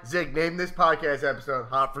 But Zig, name this podcast episode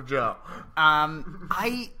 "Hot for Joe."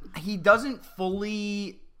 he doesn't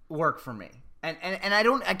fully work for me. And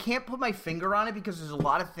I can't put my finger on it because there's a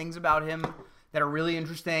lot of things about him that are really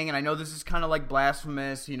interesting, and I know this is kind of like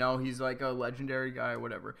blasphemous, you know, he's like a legendary guy or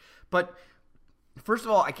whatever. But first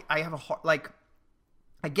of all, I have a hard, like,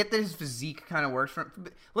 I get that his physique kind of works for him.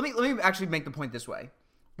 Let me actually make the point this way.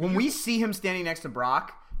 When we see him standing next to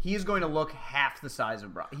Brock, he is going to look half the size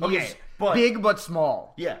of Brock. He is big but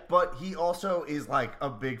small. Yeah, but he also is like a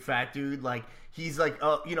big fat dude. Like he's like,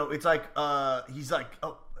 it's like he's like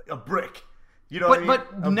a brick. You know,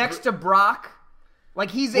 But next to Brock, like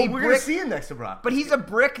he's a we're brick. gonna see him next to Brock. But he's a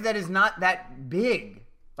brick that is not that big.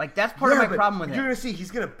 Like that's part of my problem with him. You're gonna see he's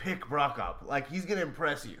gonna pick Brock up. Like he's gonna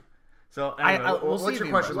impress you. So we'll see what's if your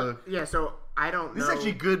he question, will. Luke? Yeah, so I don't know. This is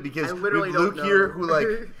actually good because I with literally Luke don't know. here, who like,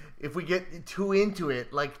 if we get too into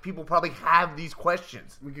it, like people probably have these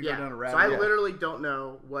questions. We could Yeah, go down a so rabbit I hole. literally don't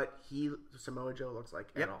know what Samoa Joe looks like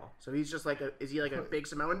at all. So he's just like is he like a big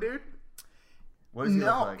Samoan dude? What does he look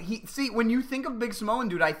No, like? see, when you think of Big Samoan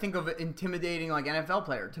dude, I think of an intimidating like NFL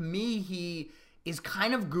player. To me, he is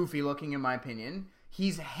kind of goofy looking in my opinion.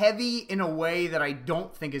 He's heavy in a way that I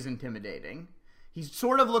don't think is intimidating. He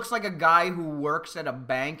sort of looks like a guy who works at a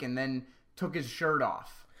bank and then took his shirt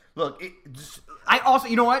off. Look, I also,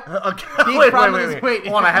 you know what? okay. Big wait, problem is- wait.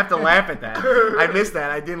 Hold on, I have to laugh at that. I missed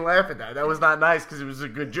that. I didn't laugh at that. That was not nice because it was a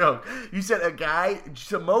good joke. You said a guy,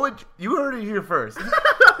 Samoa. You heard it here first.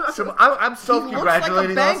 So I'm He self-congratulating looks like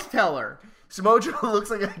a bank us. teller. Samoa Joe looks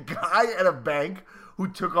like a guy at a bank who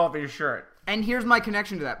took off his shirt. And here's my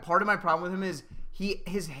connection to that. Part of my problem with him is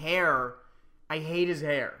his hair. I hate his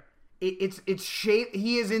hair. It's shave.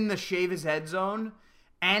 He is in the shave his head zone,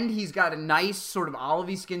 and he's got a nice sort of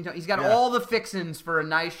olivey skin tone. He's got all the fixins for a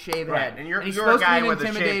nice shaved head. And you're he's a supposed guy to be an with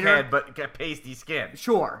a shaved intimidator. head but got pasty skin.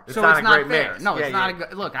 Sure. It's So not it's a not great fair. mix. No, Yeah, it's not yeah. a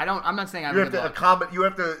good look. I'm not saying I'm You have good to luck. accommodate. You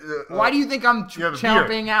have to. Why do you think I'm you have a chomping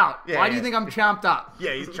beard. out? Yeah, Why do yeah. you think I'm chomped up?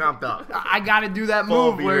 Yeah, he's chomped up. I got to do that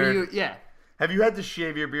Full move where beard. you Have you had to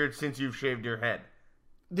shave your beard since you've shaved your head?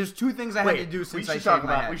 There's two things I had to do since I shaved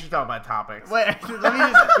my head. We should talk about topics. Wait, let me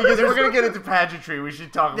just Because we're gonna get into pageantry. We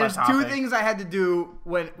should talk There's about two topics. things I had to do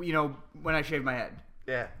when I shaved my head.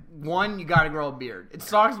 Yeah. One, you gotta grow a beard. It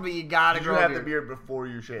sucks, but you gotta Did you grow a have beard. the beard before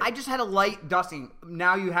you shaved? I just had a light dusting.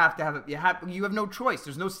 Now you have to have it. You have no choice.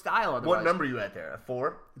 There's no style otherwise. What number you at there? A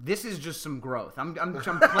 4? This is just some growth. I'm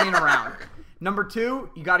playing around. Number two,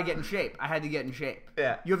 you got to get in shape. I had to get in shape.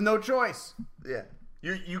 Yeah. You have no choice. Yeah.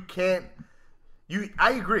 You can't.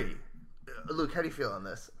 I agree. Luke, how do you feel on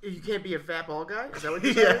this? You can't be a fat bald guy? Is that what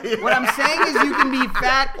you're Yeah, saying? yeah. What I'm saying is you can be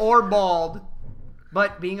fat or bald,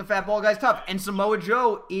 but being a fat bald guy is tough. And Samoa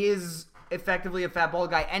Joe is effectively a fat bald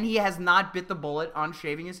guy, and he has not bit the bullet on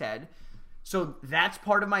shaving his head. So that's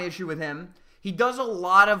part of my issue with him. He does a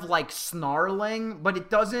lot of like snarling, but it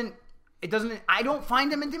doesn't I don't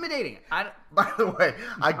find him intimidating. By the way,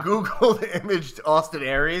 I Googled imaged Austin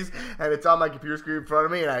Aries, and it's on my computer screen in front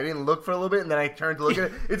of me, and I didn't look for a little bit, and then I turned to look at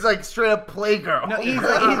it. It's like straight up Playgirl. No,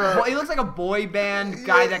 he looks like a boy band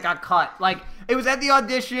guy that got cut. Like, it was at the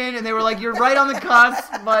audition, and they were like, you're right on the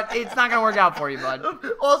cusp, but it's not going to work out for you, bud.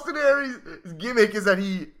 Austin Aries' gimmick is that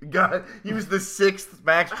he was the 6th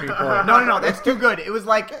Backstreet Boy. No, that's too good. It was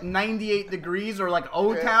like 98 Degrees or like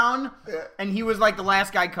O-Town, and he was like the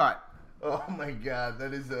last guy cut. Oh my God,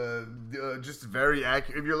 that is just very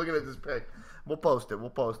accurate. If you're looking at this pic, we'll post it.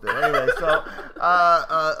 Anyway, so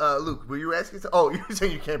Luke, were you asking? Oh, you're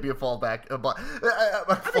saying you can't be a fallback,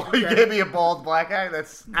 you can't be a bald black guy.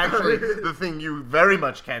 That's actually the thing you very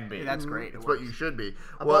much can be. Yeah, that's great. It's what you should be.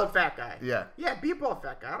 A bald fat guy. Yeah. Yeah, be a bald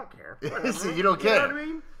fat guy. I don't care. See, you don't care. You know what I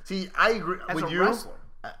mean? See, I agree As with a you. wrestler.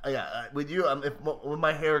 With you, when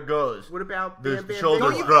my hair goes, What about the Bam Bam shoulders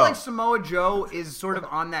Don't you grow. feel like Samoa Joe is sort of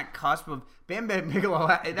on that cusp of Bam Bam Bigelow?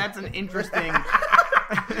 That's an interesting.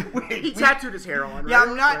 He tattooed his hair on. Yeah,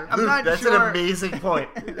 right? I'm not That's sure. an amazing point.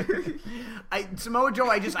 Samoa Joe,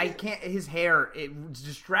 I can't. His hair, it's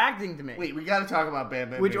distracting to me. Wait, we got to talk about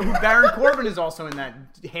Bam Bam. Which Bigelow. Baron Corbin is also in that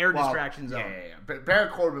hair distraction zone. Yeah. But Baron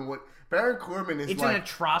Corbin, Baron Corbin is It's like an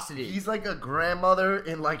atrocity. He's like a grandmother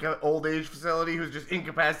in like an old age facility who's just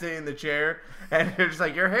incapacitated in the chair, and they're just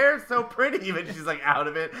like, your hair is so pretty, but she's like out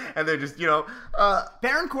of it, and they're just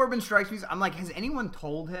Baron Corbin strikes me. I'm like, has anyone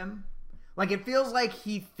told him? Like, it feels like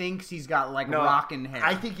he thinks he's got like rockin' hair.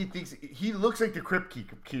 I think he looks like the Crypt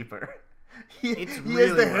Keeper. He It's has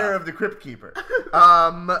really the hair rough. of the Crypt Keeper.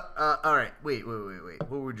 All right, wait. What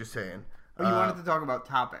were we just saying? Oh, you wanted to talk about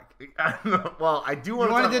topic. I don't know. Well, I do want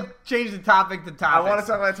You to. wanted to change the topic to topic. I want to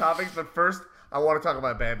talk about topics, but first, I want to talk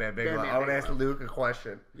about Bam Bam Bigelow. Bam Bam I want to ask Bigelow. Luke a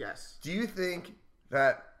question. Yes. Do you think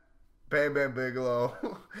that Bam Bam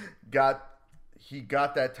Bigelow got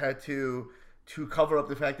that tattoo to cover up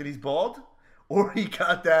the fact that he's bald? Or he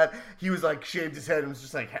got that, he was like, shaved his head and was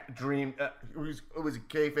just like, dream, it was a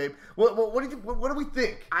kayfabe. What do we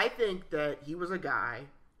think? I think that he was a guy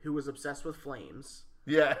who was obsessed with flames.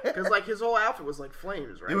 Yeah. Because, like, his whole outfit was, like,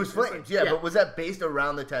 flames, right? It was It's like- flames, yeah, but was that based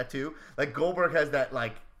around the tattoo? Like, Goldberg has that,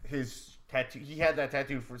 like, his tattoo, he had that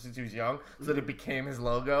tattoo since he was young, so that it became his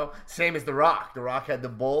logo. Same as The Rock. The Rock had the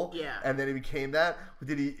bull, Yeah. and then it became that.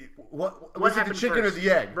 Did he, what was it, the happened chicken first? or the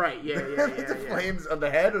egg? Right, yeah. The flames on the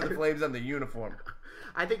head or the flames on the uniform?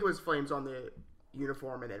 I think it was flames on the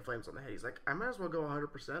uniform and then flames on the head. He's like, I might as well go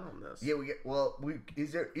 100% on this. Yeah,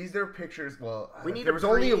 is there pictures? Well, We need there a was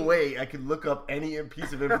only a pre- way I could look up any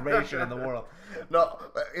piece of information in the world. No,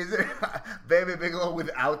 is there Bam Bam Bigelow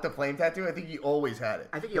without the flame tattoo? I think he always had it.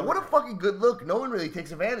 I think he But what a always had fucking good look. No one really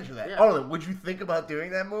takes advantage of that. Yeah. Arlen, would you think about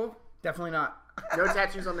doing that move? Definitely not. No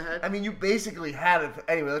tattoos on the head? I mean, you basically had it.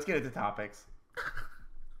 Anyway, let's get into topics.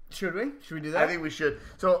 Should we? Should we do that? I think we should.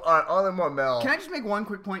 So, Arlen Marmel. Can I just make one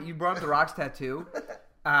quick point? You brought up The Rock's tattoo.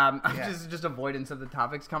 Just avoidance of the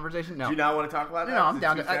topics conversation. No, do you not want to talk about that? no, I'm Is it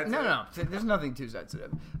down too to sensitive? no. There's nothing too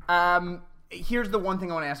sensitive. Here's the one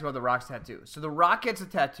thing I want to ask about The Rock's tattoo. So The Rock gets a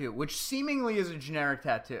tattoo, which seemingly is a generic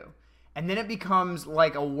tattoo, and then it becomes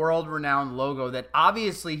like a world-renowned logo that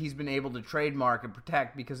obviously he's been able to trademark and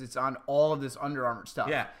protect because it's on all of this Under Armour stuff.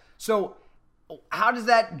 Yeah. So how does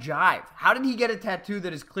that jive? How did he get a tattoo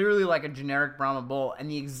that is clearly like a generic Brahma Bull,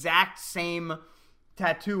 and the exact same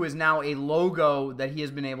tattoo is now a logo that he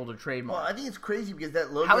has been able to trademark? Well, I think it's crazy because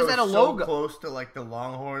that logo How is that a so logo? close to like the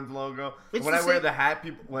Longhorns logo. It's When the I wear same- the hat,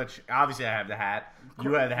 people, which obviously I have the hat.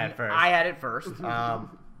 You had the hat first. I had it first.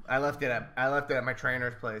 I left it at my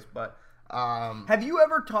trainer's place, but Have you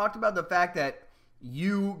ever talked about the fact that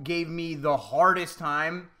you gave me the hardest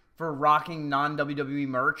time for rocking non-WWE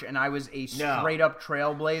merch, and I was a straight-up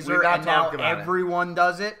trailblazer, We've not and now talked about it. everyone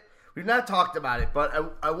does it? we've not talked about it.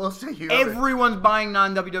 But I will say you. Everyone's buying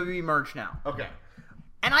non-WWE merch now. Okay.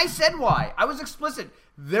 And I said why. I was explicit.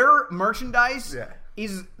 Their merchandise Yeah.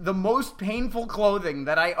 is the most painful clothing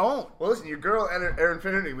that I own. Well, listen, your girl Erin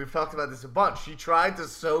Finnerty, we've talked about this a bunch. She tried to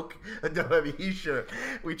soak a WWE shirt.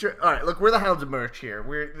 All right, look, we're the Hounds of merch here.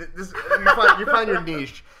 You find your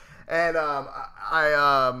niche, and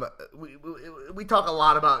we talk a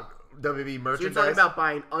lot about WWE So you're merchandise. talking about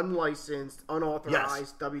buying unlicensed,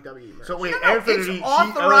 unauthorized WWE merch. So wait, No, Erin Finnerty, it's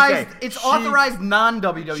authorized. It's authorized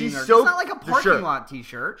non-WWE she merch. It's soaked not like a the parking shirt. lot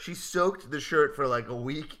T-shirt. She soaked the shirt for like a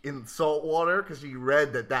week in salt water because she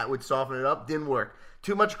read that would soften it up. Didn't work.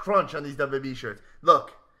 Too much crunch on these WWE shirts.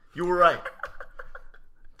 Look, you were right.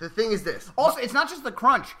 The thing is this. Also, it's not just the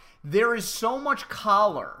crunch. There is so much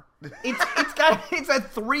collar It's a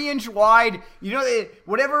 3-inch wide. You know,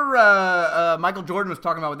 whatever Michael Jordan was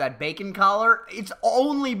talking about with that bacon collar. It's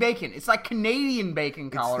only bacon. It's like Canadian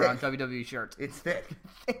bacon collar on WWE shirts. It's thick.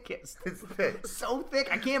 Thickest. It's thick. So thick,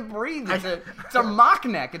 I can't breathe. It's a mock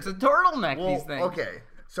neck. It's a turtleneck. Well, these things. okay,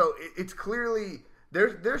 so it's clearly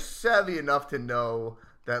they're savvy enough to know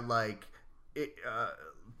that like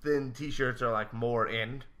thin T-shirts are like more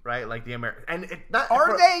in. Right, like the American, and it not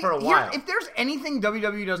for a while. If there's anything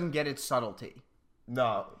WWE doesn't get, it's subtlety.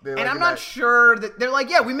 No, and I'm not sure that they're like,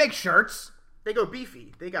 yeah, we make shirts. They go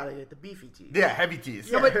beefy. They gotta get the beefy tees. Yeah, heavy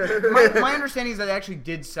tees. No, but my understanding is that they actually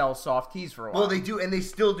did sell soft tees for a while. Well, they do, and they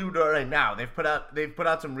still do right now. They've put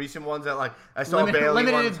out some recent ones that like I saw limited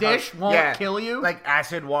ones, edition won't kill you. Like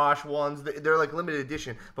acid wash ones. They're like limited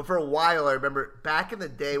edition. But for a while, I remember back in the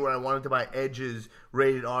day when I wanted to buy Edge's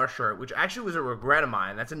Rated R shirt, which actually was a regret of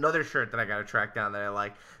mine. That's another shirt that I got to track down that I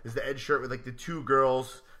like. Is the Edge shirt with like the two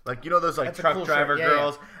girls. Like, you know those like That's truck cool driver shirt.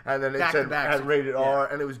 girls, and then it had rated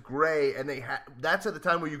R, and it was gray, and that's at the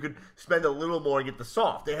time where you could spend a little more and get the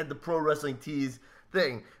soft. They had the pro wrestling tees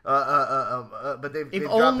thing, but they've if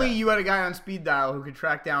dropped only that. you had a guy on speed dial who could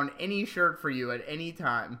track down any shirt for you at any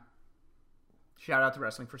time. Shout out to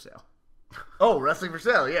Wrestling for Sale. Oh, Wrestling for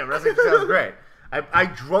Sale, yeah, Wrestling for Sale is great. I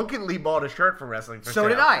drunkenly bought a shirt from Wrestling for Sale. So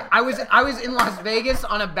did I. I was in Las Vegas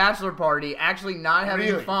on a bachelor party, actually not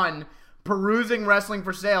having fun. Perusing Wrestling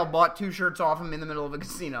for Sale, bought 2 shirts off him in the middle of a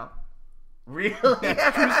casino. Really?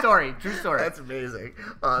 True story. That's amazing.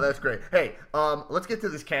 That's great. Hey, let's get to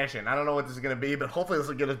this cash-in. I don't know what this is going to be, but hopefully this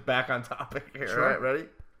will get us back on topic here. Sure. All right, ready?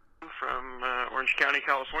 From Orange County,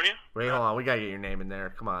 California. Wait, hold on. We got to get your name in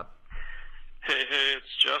there. Come on. Hey,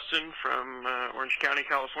 it's Justin from Orange County,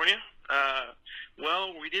 California.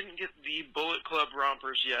 Well, we didn't get the Bullet Club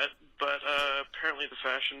rompers yet, but apparently the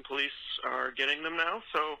Fashion Police are getting them now,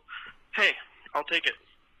 so... Hey, I'll take it.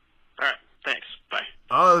 All right, thanks. Bye.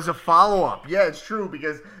 Oh, there's a follow-up. Yeah, it's true,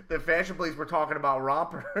 because the Fashion Police were talking about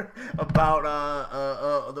romper, about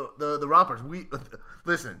the rompers.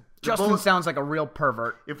 Listen. Justin sounds like a real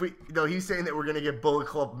pervert. He's saying that we're going to get Bullet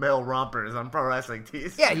Club male rompers on pro wrestling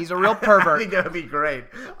tees. Yeah, he's a real pervert. I think that would be great.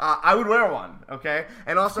 I would wear one, okay?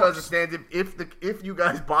 And also as a stand-in, if you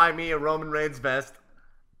guys buy me a Roman Reigns vest,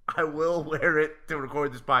 I will wear it to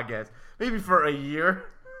record this podcast. Maybe for a year.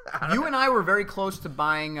 You and I were very close to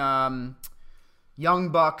buying Young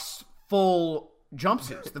Bucks full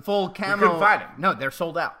jumpsuits, the full camo. We couldn't find them. No, they're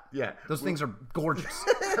sold out. Yeah. Those things are gorgeous.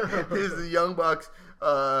 Here's the Young Bucks.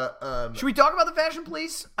 Should we talk about the Fashion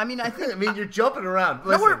Police? I mean, you're jumping around.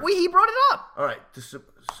 Listen. No, he brought it up. All right, to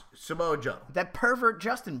Samoa Joe. That pervert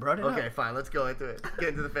Justin brought it up. Okay, fine. Let's go into it. Get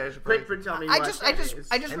into the Fashion Police. Quick, tell me I what just that is.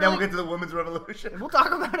 And really, then we'll get to the Women's Revolution. We'll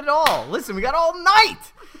talk about it all. Listen, we got all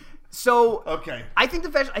night. So okay, I think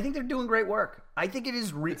they're doing great work. I think it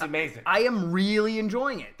is. It's amazing. I am really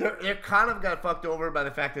enjoying it. They kind of got fucked over by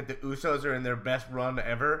the fact that the Usos are in their best run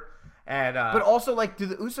ever, and but also like, do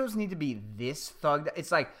the Usos need to be this thugged?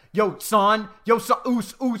 It's like, yo, son,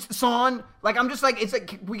 son. Like, I'm just like, it's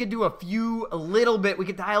like we could do a little bit. We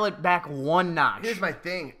could dial it back one notch. Here's my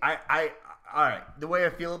thing. All right. The way I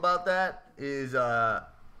feel about that is,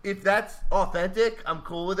 if that's authentic, I'm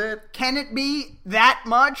cool with it. Can it be that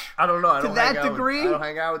much? I don't know. To that degree? I don't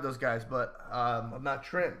hang out with those guys, but I'm not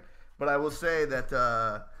trim. But I will say that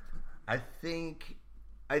I think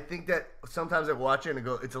that sometimes I watch it and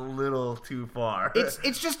go, it's a little too far.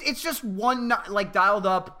 It's just one like dialed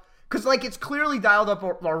up. Because, like, it's clearly dialed up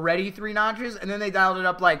already 3 notches, and then they dialed it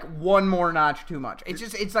up, like, 1 more notch too much.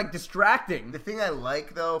 It's like, distracting. The thing I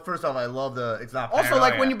like, though, first off, I love it's not also,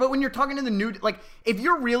 like, when you're talking to the New... Like, if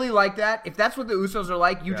you're really like that, if that's what the Usos are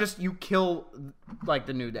like, you kill, like,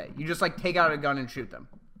 the New Day. You just, like, take out a gun and shoot them.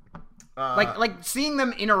 Like, seeing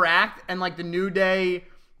them interact and, like, the New Day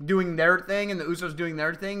doing their thing and the Usos doing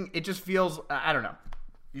their thing, it just feels... I don't know.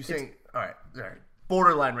 You saying... All right.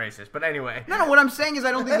 Borderline racist, but anyway. No, what I'm saying is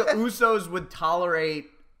I don't think the Usos would tolerate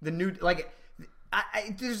the New... Like,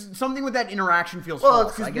 there's something with that interaction feels false. Well,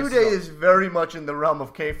 it's because New Day is very much in the realm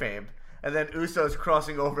of kayfabe, and then Usos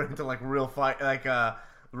crossing over into, like, real fight, like,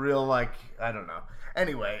 real, like, I don't know.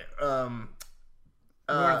 Anyway, you want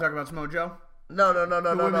to talk about Samoa Joe? No.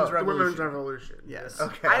 Women's Revolution. Yes.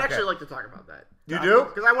 Okay. I'd actually like to talk about that. You do?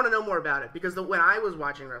 Because I want to know more about it. Because when I was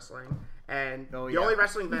watching wrestling, and the only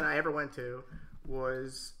wrestling event I ever went to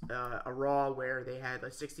was a Raw where they had a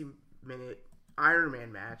 60-minute Iron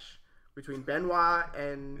Man match between Benoit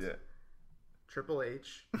and Triple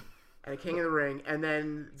H and King of the Ring, and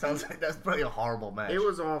then sounds like that's probably a horrible match. It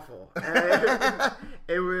was awful. And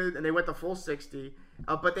and they went the full 60,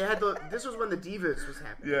 but they had this was when the Divas was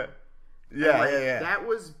happening. Yeah. That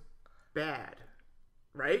was bad.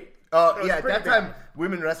 right? Yeah, at that time,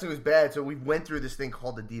 women wrestling was bad, so we went through this thing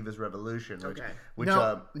called the Divas Revolution. Which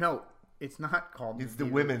no, it's not called. It's the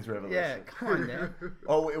Women's Revolution. Yeah, come on, man.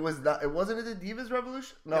 Oh, it was not. It wasn't the Divas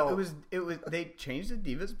Revolution. No, it was. They changed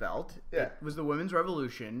the Divas belt. Yeah. It was the Women's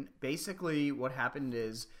Revolution. Basically, what happened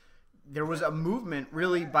is there was a movement,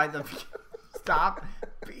 really, by the. Stop.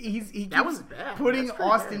 He that was bad. Putting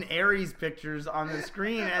Austin Aries pictures on the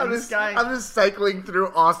screen, and I'm just cycling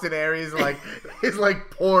through Austin Aries like his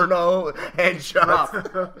porno headshots.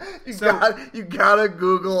 You gotta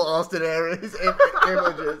Google Austin Aries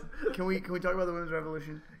images. Can we talk about the Women's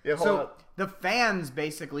Revolution? Yeah, hold on. The fans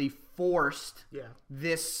basically forced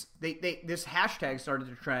this. This hashtag started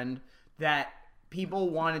to trend that people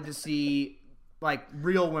wanted to see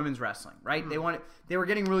real women's wrestling, right? They were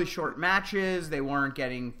getting really short matches. They weren't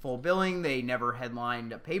getting full billing. They never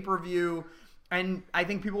headlined a pay-per-view. And I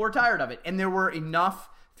think people were tired of it. And there were enough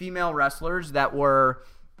female wrestlers that were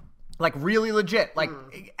really legit,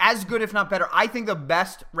 as good if not better. I think the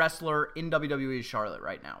best wrestler in WWE is Charlotte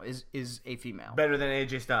right now. Is a female. Better than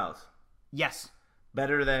AJ Styles. Yes.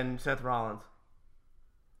 Better than Seth Rollins.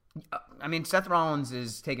 I mean, Seth Rollins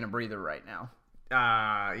is taking a breather right now.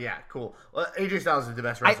 Yeah, cool. Well, AJ Styles is the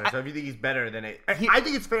best wrestler, so if you think he's better than I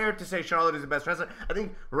think it's fair to say Charlotte is the best wrestler. I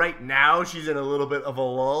think right now she's in a little bit of a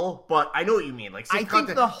lull, but I know what you mean. 6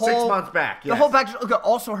 months back. Yes. The whole package. Okay,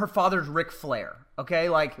 also her father's Ric Flair. Okay,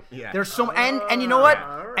 there's so and you know what?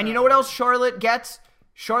 Right. And you know what else Charlotte gets?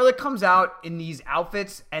 Charlotte comes out in these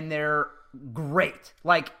outfits and they're great.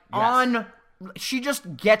 She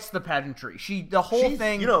just gets the pageantry. The whole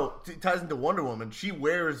thing. Ties into Wonder Woman. She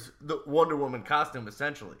wears the Wonder Woman costume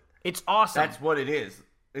essentially. It's awesome. That's what it is.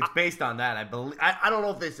 It's based on that. I believe. I don't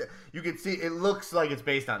know if they said. You can see. It looks like it's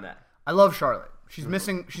based on that. I love Charlotte. She's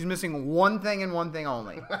missing one thing and one thing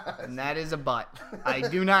only, and that is a butt. I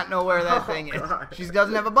do not know where that thing is. She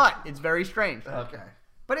doesn't have a butt. It's very strange. Okay.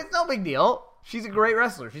 But it's no big deal. She's a great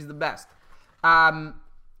wrestler. She's the best.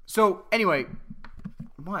 So anyway.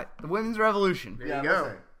 What? The Women's Revolution. There you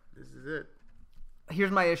go. This is it.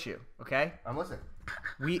 Here's my issue, okay? I'm listening.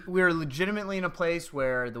 We're legitimately in a place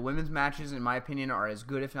where the women's matches, in my opinion, are as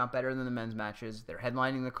good, if not better, than the men's matches. They're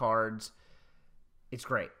headlining the cards. It's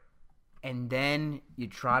great. And then you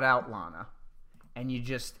trot out Lana, and you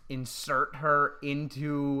just insert her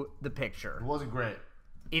into the picture. It wasn't great.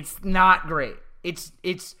 It's not great. It's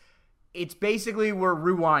basically we're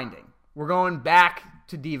rewinding. We're going back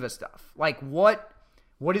to diva stuff.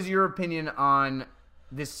 What is your opinion on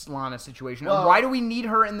this Lana situation? Well, why do we need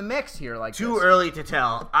her in the mix here? Too early to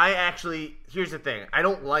tell. Here's the thing. I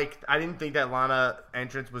didn't think that Lana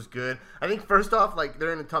entrance was good. I think first off,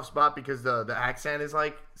 they're in a tough spot because the accent is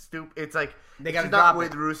stupid. It's they got she's not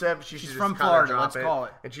with Rusev. She's from Florida. Let's call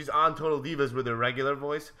it. And she's on Total Divas with her regular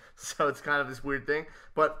voice, so it's kind of this weird thing.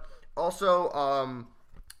 But also,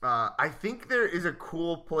 I think there is a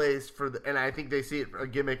cool place and I think they see it a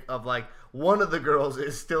gimmick of one of the girls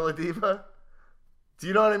is still a diva. Do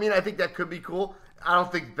you know what I mean? I think that could be cool. I don't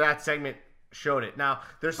think that segment showed it. Now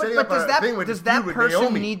they're setting up a thing with does that person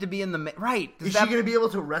Naomi. need to be in the right? Is she going to be able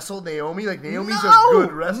to wrestle Naomi? Naomi's a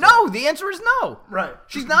good wrestler. No, the answer is no. Right.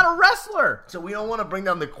 She's not a wrestler. So we don't want to bring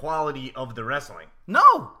down the quality of the wrestling.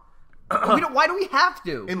 No. Why do we have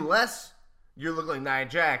to? Unless you look like Nia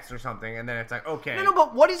Jax or something, and then it's okay. No,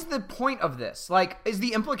 but what is the point of this? Is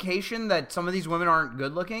the implication that some of these women aren't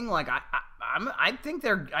good looking? I think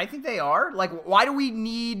they are. Why do we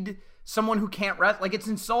need someone who can't wrestle? It's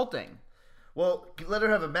insulting. Well, let her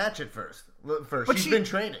have a match at first. But she's been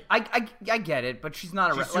training. I get it, but she's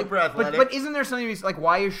not a wrestler. Super athletic. But isn't there something to be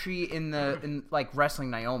why is she in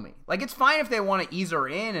wrestling Naomi? It's fine if they want to ease her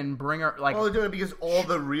in and bring her Well, they're doing it because all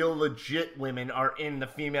the real legit women are in the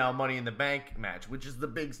female Money in the Bank match, which is the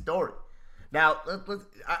big story. Now,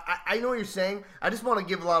 I know what you're saying. I just want to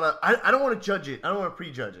give Lana. I don't want to judge it. I don't want to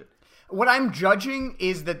prejudge it. What I'm judging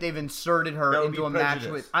is that they've inserted her into a match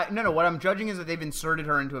with... what I'm judging is that they've inserted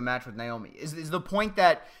her into a match with Naomi. Is the point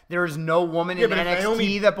that there is no woman in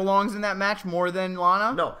NXT that belongs in that match more than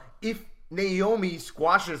Lana? No. If Naomi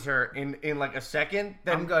squashes her in a second,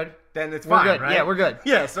 then I'm good. Then it's fine, good. Right? Yeah, we're good.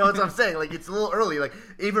 Yeah, so that's what I'm saying. It's a little early.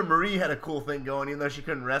 Ava Marie had a cool thing going, even though she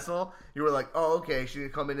couldn't wrestle. You were oh, okay, she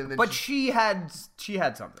could come in and then. But she had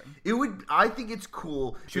something. I think it's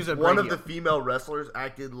cool. If one of the female wrestlers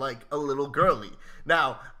acted like a little girly.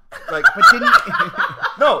 Now, but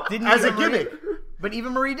didn't as a gimmick. But Eva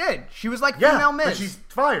Marie did. She was female Miz. But she's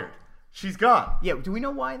fired. She's gone. Yeah, do we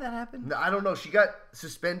know why that happened? No, I don't know. She got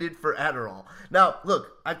suspended for Adderall. Now,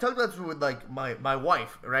 look, I've talked about this with my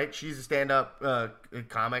wife, right? She's a stand-up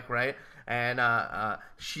comic, right? And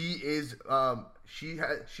she is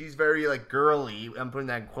she's very like girly. I'm putting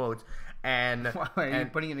that in quotes. And Why are you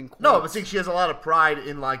putting it in quotes? No, but see, she has a lot of pride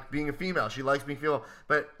in like being a female. She likes being female,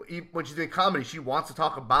 but when she's doing comedy, she wants to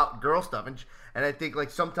talk about girl stuff. And I think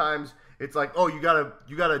like sometimes it's like, oh, you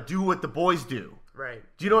gotta do what the boys do. Right.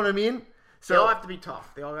 Do you know what I mean? So they all have to be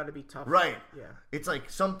tough. They all got to be tough. Right. Yeah. It's like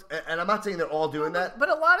and I'm not saying they're all doing that. But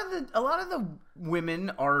a lot of the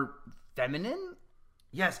women are feminine.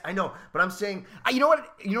 Yes, I know, but I'm saying You know what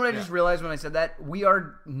I just realized when I said that? We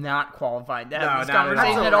are not qualified to have this no,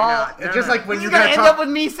 conversation at absolutely all. not. it's just like when This you is gonna gotta end talk up with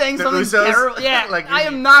me saying the something Usos. terrible. Yeah, Like, I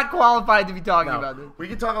am not qualified to be talking about this. we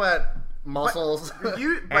can talk about muscles But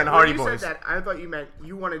and Hardy when you Boys. said that, I thought you meant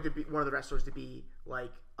you wanted to be one of the wrestlers to be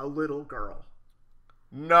like a little girl.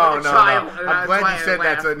 No, Like a child, and I'm that's glad why you I said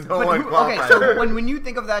that, so laughed. no But one okay, qualifies. so when you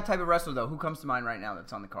think of that type of wrestler, though, who comes to mind right now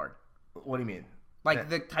that's on the card? What do you mean? Like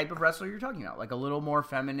the type of wrestler you're talking about, like a little more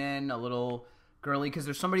feminine, a little girly. Because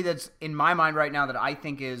there's somebody that's in my mind right now that I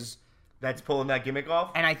think is, That's pulling that gimmick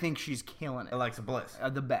off? and I think she's killing it, Alexa Bliss.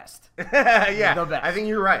 the best. Yeah, The best. I think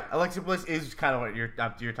you're right. Alexa Bliss is kind of what you're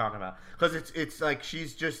talking about, because it's like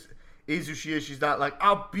she's just is who she is. She's not like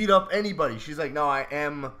I'll beat up anybody. She's like, no, I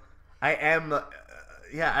am.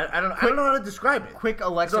 Yeah, I don't know how to describe it. Quick That's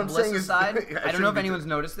Alexa what I'm Bliss saying is- aside, I don't know shouldn't if be- anyone's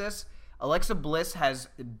noticed this. Alexa Bliss has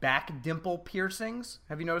back dimple piercings.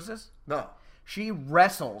 Have you noticed this? No. She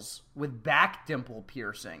wrestles with back dimple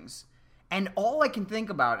piercings. And all I can think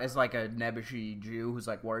about as like a nebbishy Jew who's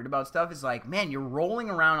like worried about stuff is like, man, you're rolling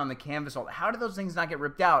around on the canvas. How did those things not get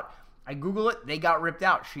ripped out? I Google it. They got ripped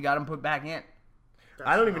out. She got them put back in.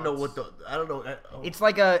 I don't even know what I don't know. It's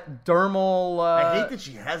like a dermal. I hate that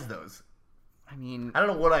she has those. I mean, I don't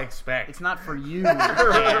know what I expect. it's not for you,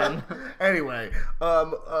 man. Anyway,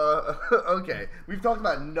 okay. We've talked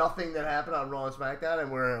about nothing that happened on Raw and SmackDown, and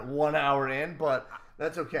we're 1 hour in, but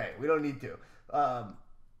that's okay. We don't need to.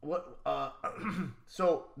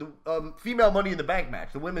 So the female Money in the Bank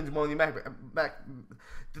match, the women's Money in the Bank.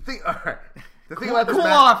 The thing, all right. The thing about this Cool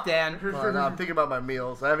match. off, Dan. Well, no, I'm thinking about my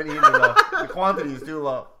meals. I haven't eaten enough. The quantity is too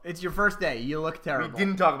low. It's your first day. You look We terrible.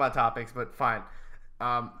 didn't talk about topics, but fine.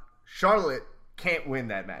 Charlotte can't win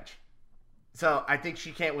that match. So I think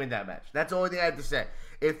she can't win that match. That's the only thing I have to say.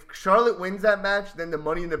 If Charlotte wins that match, then the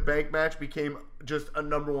Money in the Bank match became just a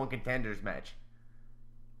number one contenders match.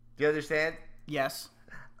 Do you understand? Yes.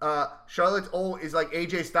 Charlotte's is like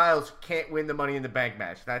AJ Styles can't win the Money in the Bank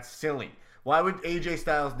match. That's silly. Why would AJ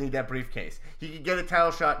Styles need that briefcase? He could get a title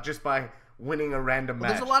shot just by winning a random match.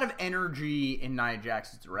 There's a lot of energy in Nia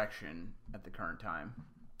Jax's direction at the current time.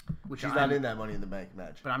 Which She's not in that Money in the Bank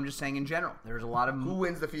match. But I'm just saying in general. There's a lot of... Who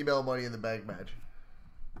wins the female Money in the Bank match?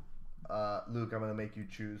 Luke, I'm going to make you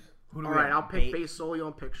choose. Who do All we right, have? I'll pick Base Solio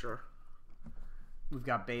and picture. We've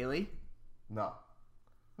got Bailey. No,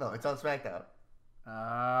 it's on SmackDown.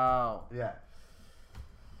 Oh. Yeah.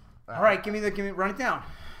 All right, give me run it down.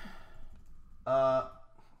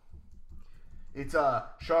 It's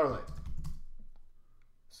Charlotte,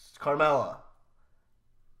 Carmella.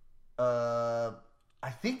 I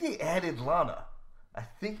think they added Lana.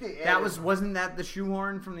 Wasn't that the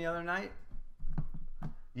shoehorn from the other night?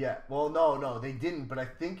 Yeah. Well, no, they didn't. But I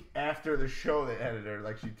think after the show they added her,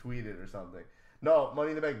 like she tweeted or something. No, Money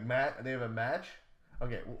in the Bank they have a match.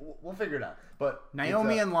 Okay, we'll figure it out. But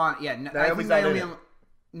Naomi and Lana. Yeah, I think Naomi and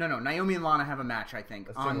Naomi and Lana have a match. I think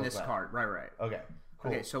on this match. card. Right. Okay.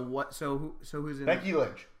 Cool. Okay. So what? So who's in? Becky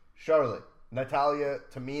Lynch, Charlotte, Natalya,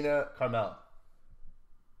 Tamina, Carmella.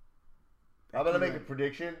 I'm gonna make a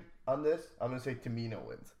prediction on this. I'm gonna say Tamina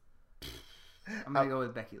wins. I'm gonna go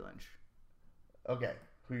with Becky Lynch. Okay,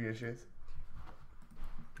 who are you gonna choose?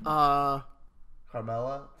 Uh,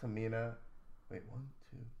 Carmella, Tamina. Wait, 1,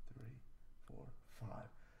 2, 3, 4, 5.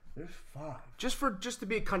 There's 5. just to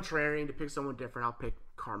be a contrarian, to pick someone different, I'll pick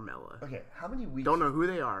Carmella. Okay, how many weeks? Don't know who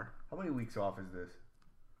they are. How many weeks off is this?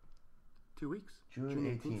 2 weeks.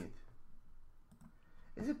 June 18th.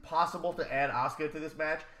 Is it possible to add Asuka to this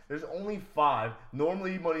match? There's only 5.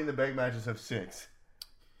 Normally, Money in the Bank matches have 6.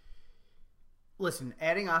 Listen,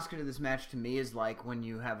 adding Asuka to this match to me is like when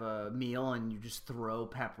you have a meal and you just throw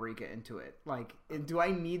paprika into it. Like, do I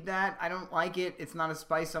need that? I don't like it. It's not a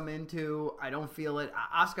spice I'm into. I don't feel it.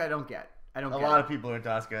 Asuka, I don't get. A lot of people are into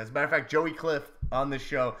Asuka. As a matter of fact, Joey Cliff on this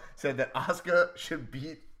show said that Asuka should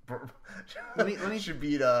beat Let me tell you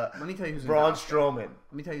who's Braun into Asuka. Strowman.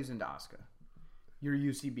 Let me tell you who's into Asuka. Your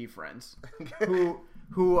UCB friends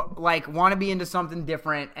who like want to be into something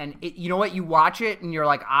different, and you know what? You watch it and your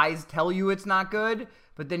like eyes tell you it's not good,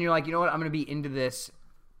 but then you're like, you know what? I'm gonna be into this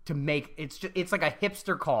to make it's like a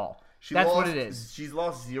hipster call. That's what it is. She's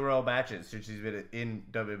lost 0 matches since she's been in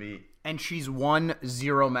WWE, and she's won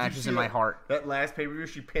 0 matches in my heart. That last pay-per-view,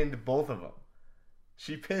 she pinned both of them.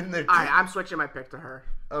 She pinned their. All right, I'm switching my pick to her.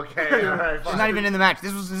 Okay, all right. She's not even in the match.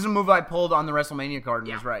 This is a move I pulled on the WrestleMania card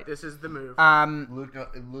and was right. This is the move.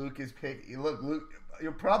 Luke is picked. Look, Luke,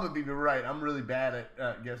 you'll probably be right. I'm really bad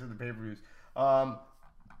at guessing the pay-per-views.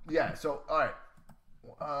 Yeah. So all right.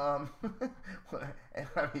 I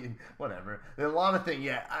mean, whatever. The Lana thing,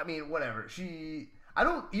 yeah. I mean, whatever. I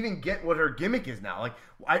don't even get what her gimmick is now. Like,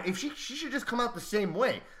 if she should just come out the same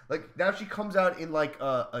way. Like now she comes out in like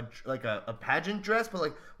a pageant dress, but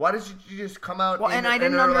like, why does she just come out? Well, and I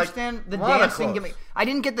didn't understand the dancing gimmick. I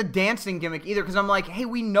didn't get the dancing gimmick either because I'm like, hey,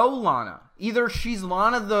 we know Lana. Either she's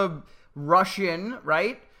Lana the Russian,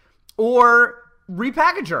 right, or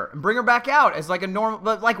repackage her and bring her back out as like a normal.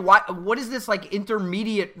 But like, what is this like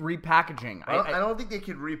intermediate repackaging? I don't think they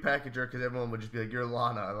could repackage her because everyone would just be like, "You're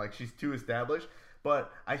Lana," like she's too established.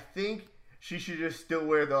 But I think she should just still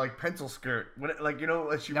wear the like pencil skirt.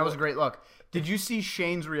 That was a great look. Did you see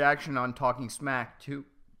Shane's reaction on Talking Smack to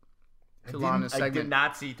Lana's segment? I did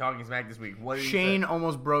not see Talking Smack this week. What did Shane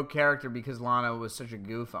almost broke character because Lana was such a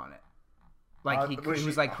goof on it. Like he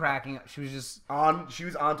was like cracking up. She was just on. She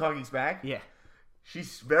was on Talking Smack. Yeah.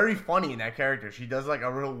 She's very funny in that character. She does like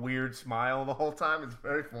a real weird smile the whole time. It's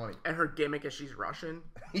very funny. And her gimmick is she's Russian.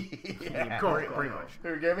 Yeah, pretty much.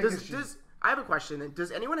 Her gimmick is I have a question.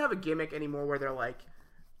 Does anyone have a gimmick anymore where they're like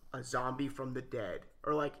a zombie from the dead,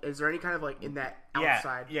 or like is there any kind of like in that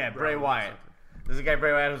outside? Yeah, Bray Wyatt. There's a guy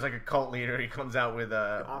Bray Wyatt who's like a cult leader. He comes out with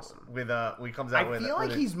awesome. He comes out with. I feel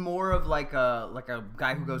like he's more of like a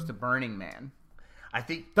guy who goes to Burning Man. I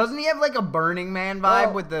think doesn't he have like a Burning Man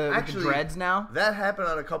vibe with the dreads now? That happened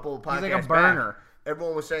on a couple of podcasts. He's like a burner. Back.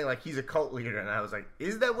 Everyone was saying like he's a cult leader, and I was like,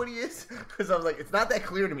 is that what he is? Because I was like, it's not that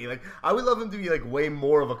clear to me. Like I would love him to be like way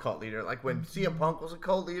more of a cult leader. Like when CM Punk was a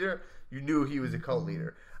cult leader, you knew he was a cult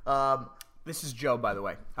leader. This is Joe, by the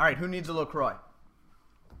way. All right, who needs a LaCroix?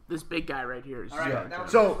 This big guy right here is Joe.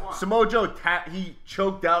 So Samoa Joe he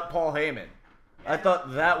choked out Paul Heyman. I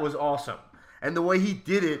thought that was awesome, and the way he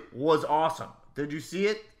did it was awesome. Did you see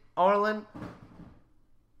it, Arlen?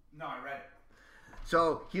 No, I read it.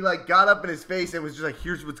 So he like got up in his face and was just like,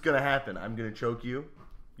 "Here's what's gonna happen. I'm gonna choke you.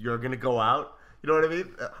 You're gonna go out. You know what I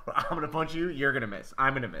mean? I'm gonna punch you. You're gonna miss.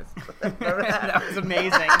 I'm gonna miss." That was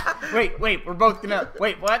amazing. Wait. We're both gonna.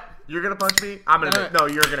 Wait, what? You're gonna punch me. I'm gonna miss. No,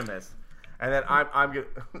 you're gonna miss. And then I'm gonna.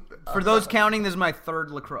 For those counting, this is my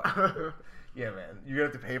third LaCroix. Yeah, man. You're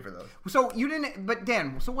gonna have to pay for those. So you didn't. But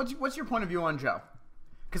Dan, so what's your point of view on Joe?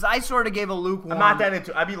 Because I sort of gave a lukewarm. I'm not that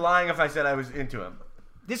into. I'd be lying if I said I was into him.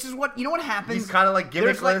 This is what what happens. He's kind of like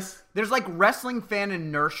gimmickless. There's like wrestling fan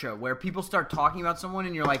inertia where people start talking about someone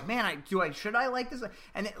and you're like, man, should I like this?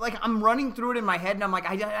 And like I'm running through it in my head and I'm like,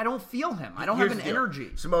 I don't feel him. I don't have an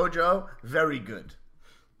energy. Samoa Joe, very good.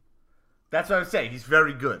 That's what I would say. He's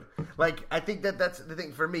very good. Like I think that's the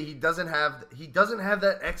thing for me. He doesn't have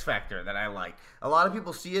that X factor that I like. A lot of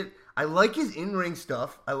people see it. I like his in-ring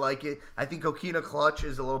stuff. I like it. I think Coquina Clutch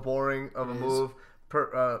is a little boring of a move.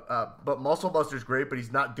 But Muscle Buster's great, but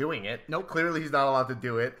he's not doing it. Nope. Clearly, he's not allowed to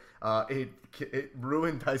do it. It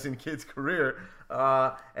ruined Tyson Kidd's career.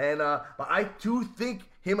 But I do think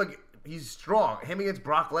he's strong. Him against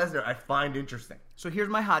Brock Lesnar, I find interesting. So here's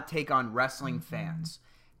my hot take on wrestling fans.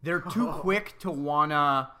 They're too quick to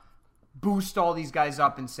wanna boost all these guys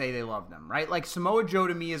up and say they love them, right? Like Samoa Joe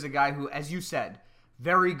to me is a guy who, as you said,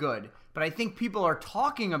 very good. But I think people are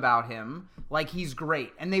talking about him like he's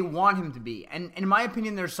great, and they want him to be. And in my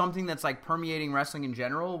opinion, there's something that's like permeating wrestling in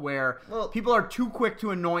general where people are too quick to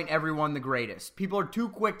anoint everyone the greatest. People are too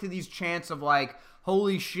quick to these chants of like,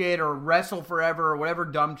 holy shit, or wrestle forever, or whatever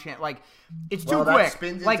dumb chant. Like, it's too quick.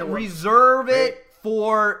 Like, reserve it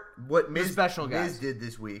for the special guys. Miz did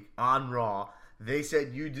this week on Raw. They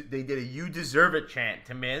said they did a "You deserve it" chant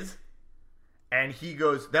to Miz, and he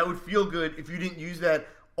goes, "That would feel good if you didn't use that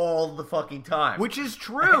all the fucking time." Which is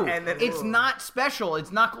true. And then, it's not special.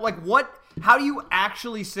 It's not like what. How do you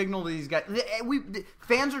actually signal to these guys?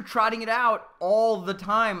 Fans are trotting it out all the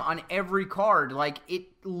time on every card. Like it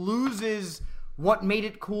loses what made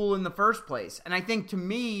it cool in the first place. And I think to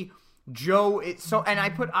me, Joe, it's so. And I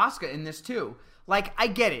put Asuka in this too. Like I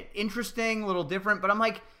get it, interesting, a little different, but I'm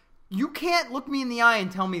like, you can't look me in the eye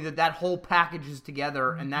and tell me that whole package is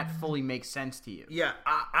together and that fully makes sense to you. Yeah,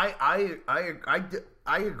 I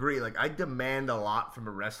agree. Like I demand a lot from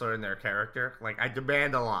a wrestler and their character. Like I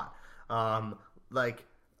demand a lot.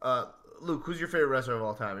 Luke, who's your favorite wrestler of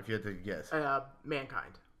all time? If you had to guess,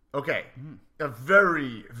 Mankind. Okay, a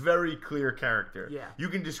very, very clear character. Yeah, you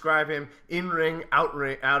can describe him in ring,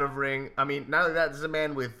 out of ring. I mean, not only that, this is a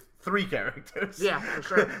man with 3 characters. Yeah, for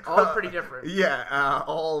sure. All pretty different. Yeah,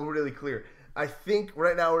 all really clear. I think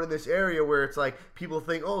right now we're in this area where it's like people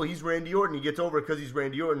think, oh, he's Randy Orton. He gets over because he's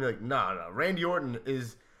Randy Orton. You're like, no. Randy Orton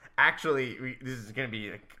is actually, this is going to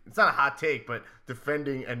be, it's not a hot take, but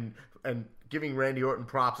defending and giving Randy Orton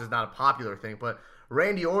props is not a popular thing. But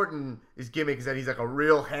Randy Orton's gimmick is that he's like a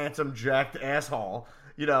real handsome, jacked asshole.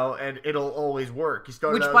 And it'll always work. He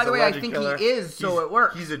started Which, by the way, I think he is, so it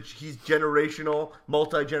works. He's generational,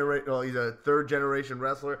 multi-generational. He's a third-generation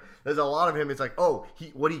wrestler. There's a lot of him. It's like,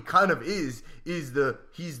 what he kind of is he's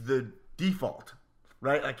the default,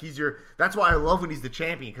 right? Like that's why I love when he's the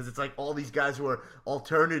champion, because it's like all these guys who are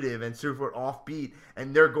alternative and super offbeat,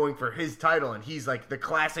 and they're going for his title, and he's like the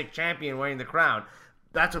classic champion wearing the crown.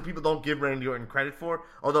 That's what people don't give Randy Orton credit for,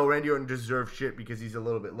 although Randy Orton deserves shit because he's a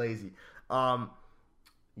little bit lazy.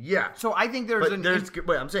 Yeah. So I think there's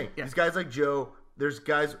I'm saying there's guys like Joe. There's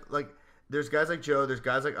guys like Joe. There's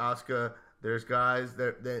guys like Asuka. There's guys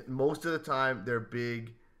that most of the time they're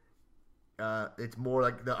big. It's more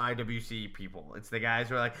like the IWC people. It's the guys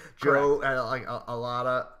who are like Joe, like a lot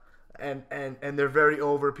of, and they're very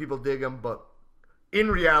over. People dig them, but in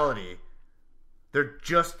reality, they're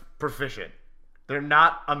just proficient. They're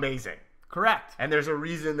not amazing. Correct. And there's a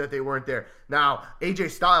reason that they weren't there. Now,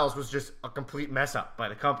 AJ Styles was just a complete mess up by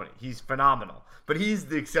the company. He's phenomenal. But he's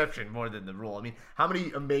the exception more than the rule. I mean, how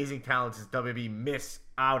many amazing talents does WWE miss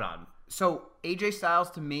out on? So, AJ Styles,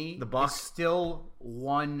 to me, is still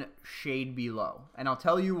one shade below. And I'll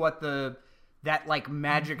tell you what that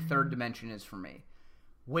magic third dimension is for me.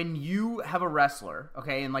 When you have a wrestler,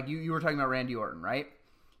 okay, and like you were talking about Randy Orton, right?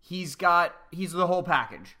 He's the whole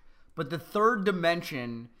package. But the third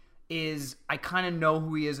dimension is I kind of know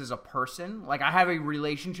who he is as a person. Like, I have a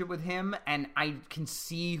relationship with him, and I can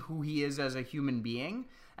see who he is as a human being.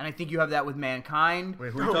 And I think you have that with Mankind.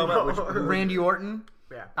 Wait, who are you talking about? Randy Orton.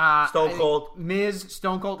 Yeah. Stone Cold. Miz,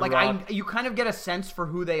 Stone Cold. Like, you kind of get a sense for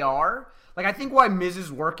who they are. Like, I think why Miz is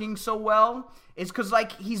working so well is because,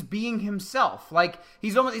 like, he's being himself. Like,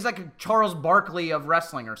 he's like a Charles Barkley of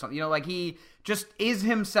wrestling or something. Like, he just is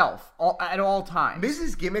himself at all times.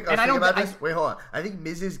 Miz's gimmick, wait, hold on. I think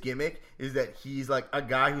Miz's gimmick is that he's like a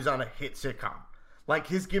guy who's on a hit sitcom. Like,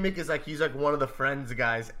 his gimmick is like he's like one of the Friends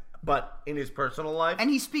guys, but in his personal life. And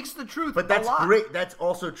he speaks the truth. But that's great. That's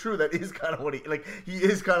also true. That is kind of what he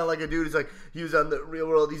is kind of like a dude who's like, he was on the Real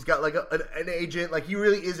World. He's got like an agent. Like, he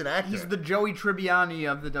really is an actor. He's the Joey Tribbiani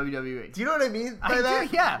of the WWE. Do you know what I mean by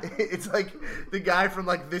that? Do, yeah. It's like the guy from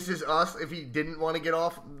like This Is Us if he didn't want to get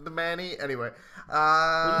off the Manny. Anyway. When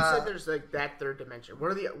you said there's like that third dimension,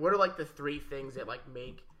 what are like the three things that like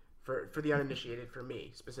make for the uninitiated, for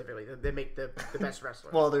me specifically, that make the best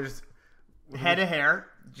wrestler? Well, there's head of hair.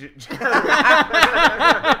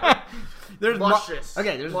 There's luscious.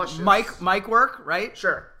 There's luscious. mic work, right?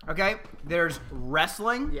 Sure. Okay. There's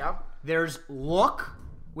wrestling. Yeah. There's look,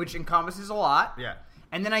 which encompasses a lot. Yeah.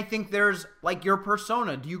 And then I think there's, like, your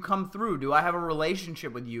persona. Do you come through? Do I have a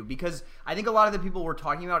relationship with you? Because I think a lot of the people we're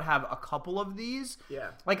talking about have a couple of these. Yeah.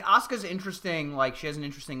 Like, Asuka's interesting. Like, she has an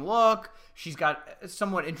interesting look. She's got a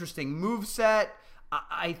somewhat interesting moveset.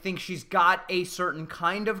 I think she's got a certain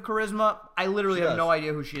kind of charisma. I literally have no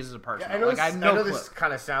idea who she is as a person. Yeah, I know clue. This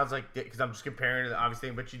kind of sounds like, because I'm just comparing to the obvious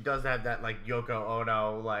thing, but she does have that, like, Yoko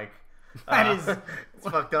Ono, like... That is... It's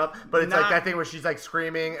fucked up. But it's like that thing where she's, like,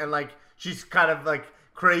 screaming and, like, she's kind of, like...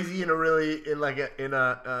 crazy in a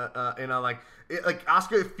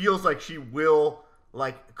Asuka, it feels like she will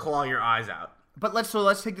like claw your eyes out. But let's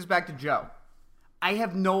take this back to Joe. I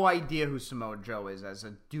have no idea who Samoa Joe is as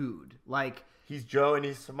a dude. Like, he's Joe and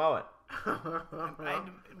he's Samoan.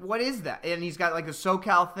 What is that? And he's got like a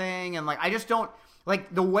SoCal thing, and like I just don't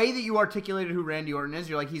like the way that you articulated who Randy Orton is.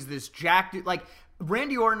 You're like, he's this jacked dude. Like,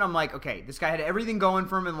 Randy Orton, I'm like, okay, this guy had everything going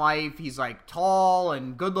for him in life. He's like tall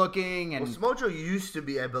and good looking, and Samoa Joe used to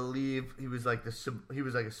be, I believe, he was like a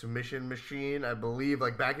submission machine. I believe,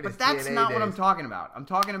 like back in his TNA days. But that's not what I'm talking about. I'm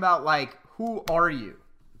talking about like, who are you?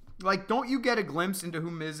 Like, don't you get a glimpse into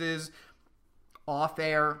who Miz is off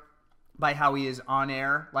air by how he is on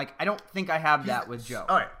air? Like, I don't think I have that with Joe.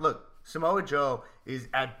 All right, look, Samoa Joe is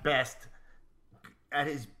at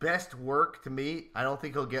his best work to me. I don't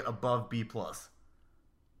think he'll get above B+.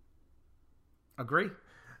 Agree.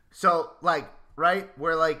 So, like, right,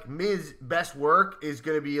 where, like, Miz best work is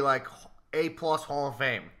going to be, like, A+ Hall of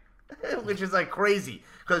Fame, which is, like, crazy,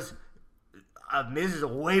 because Miz is a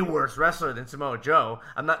way worse wrestler than Samoa Joe.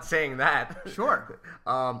 I'm not saying that. Sure.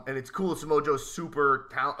 And it's cool. Samoa Joe's super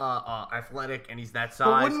athletic, and he's that size.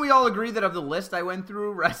 But wouldn't we all agree that of the list I went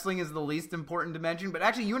through, wrestling is the least important dimension? But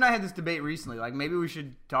actually, you and I had this debate recently. Like, maybe we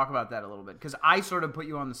should talk about that a little bit, because I sort of put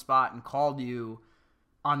you on the spot and called you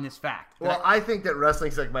on this fact. Well, I think that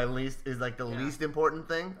wrestling's like the least important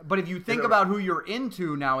thing. But if you think about who you're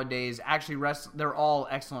into nowadays, actually, they're all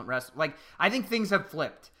excellent wrestlers. Like, I think things have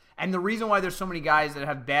flipped. And the reason why there's so many guys that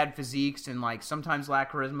have bad physiques and, like, sometimes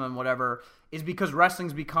lack charisma and whatever is because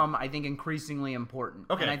wrestling's become, I think, increasingly important.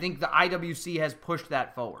 Okay. And I think the IWC has pushed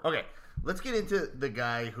that forward. Okay. Let's get into the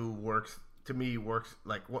guy who works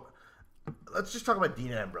like what. Let's just talk about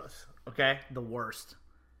Dean Ambrose, okay? The worst.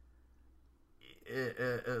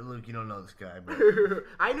 Luke, you don't know this guy, but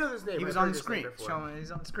I know this name. He was on the screen.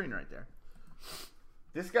 He's on the screen right there.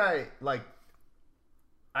 This guy, like,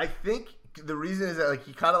 I think the reason is that, like,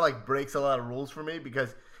 he kind of, like, breaks a lot of rules for me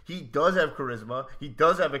because he does have charisma. He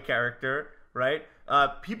does have a character, right?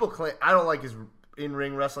 People claim I don't like his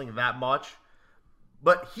in-ring wrestling that much,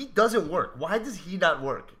 but he doesn't work. Why does he not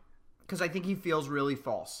work? Because I think he feels really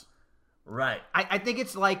false. Right. I think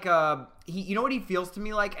it's like you know what he feels to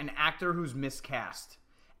me like? An actor who's miscast.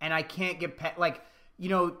 And I can't get like, you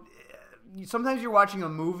know, sometimes you're watching a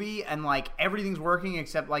movie and like everything's working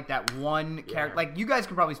except like that one character. Like, you guys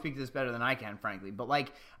can probably speak to this better than I can, frankly. But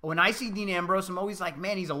like when I see Dean Ambrose, I'm always like,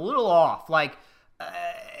 man, he's a little off. Like,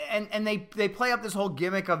 and they play up this whole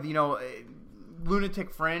gimmick of, you know,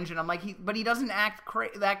 lunatic fringe, and I'm like, but he doesn't act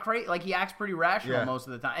that crazy. Like, he acts pretty rational most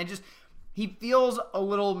of the time, and just he feels a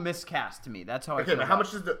little miscast to me. That's how I feel. Okay, but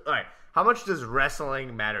how much does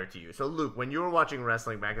wrestling matter to you? So, Luke, when you were watching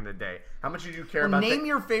wrestling back in the day, how much did you care about? Name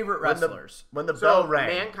your favorite wrestlers. When the bell rang.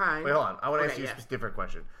 Mankind. Wait, hold on. I want to ask you a different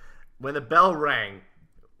question. When the bell rang,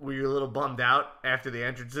 were you a little bummed out after the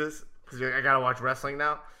entrances? Because I gotta watch wrestling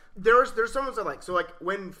now. There's some ones I like. So, like,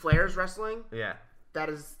 when Flair's wrestling, yeah, that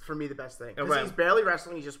is for me the best thing. Because right. He's barely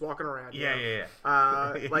wrestling; he's just walking around. Yeah.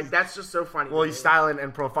 Like, that's just so funny. Well, he's styling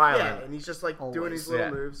and profiling. Yeah, and he's just like doing his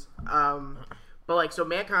little moves. But like, so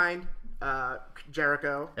Mankind,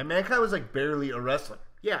 Jericho, and Mankind was like barely a wrestler.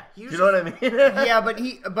 Yeah, he was. You know what I mean? Yeah,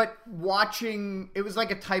 but watching it was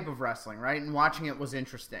like a type of wrestling, right? And watching it was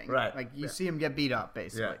interesting, right? Like you see him get beat up,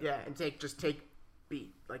 basically. Yeah, and take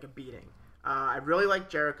a beating. I really like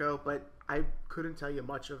Jericho, but I couldn't tell you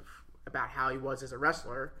much about how he was as a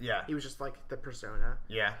wrestler. Yeah, he was just like the persona.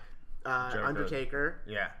 Yeah, Undertaker.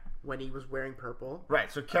 Yeah, when he was wearing purple.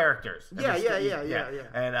 Right. So characters. Yeah.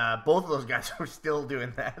 And both of those guys are still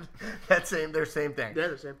doing that. Their same thing. Yeah,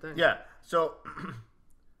 the same thing. Yeah. So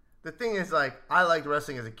the thing is, like, I liked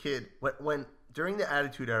wrestling as a kid. When during the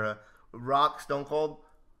Attitude Era, Rock, Stone Cold,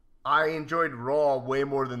 I enjoyed Raw way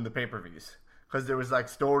more than the pay-per-views. Because there was, like,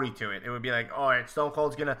 story to it. It would be like, all right, Stone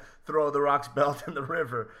Cold's going to throw The Rock's belt in the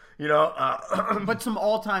river, you know? But some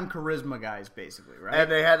all-time charisma guys, basically, right? And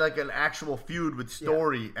they had, like, an actual feud with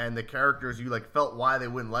story, and the characters, you, like, felt why they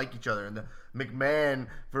wouldn't like each other. And the McMahon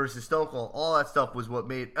versus Stone Cold, all that stuff was what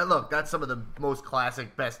made... And look, that's some of the most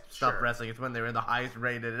classic, best stuff wrestling. It's when they were the highest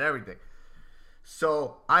rated and everything.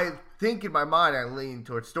 So I think in my mind, I lean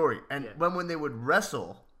towards story. And when they would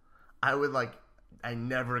wrestle, I would, like... I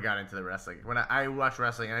never got into the wrestling. When I watched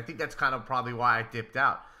wrestling, and I think that's kind of probably why I dipped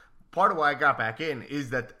out. Part of why I got back in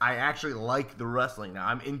is that I actually like the wrestling now.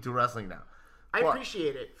 I'm into wrestling now. I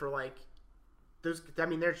appreciate it for, like, those. I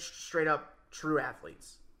mean, they're straight up true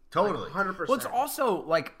athletes. Totally. Like, 100%. Well, it's also,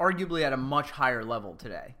 like, arguably at a much higher level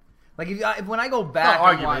today. Like, if when I go back it's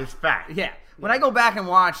not and watch... it's fact. Yeah. When I go back and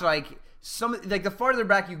watch, like, the farther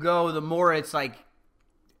back you go, the more it's, like,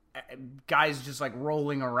 guys just like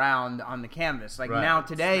rolling around on the canvas. Like now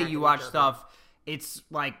today Smacking you watch stuff, it's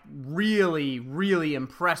like really, really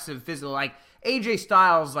impressive physical. Like AJ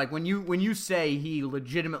Styles, like when you say he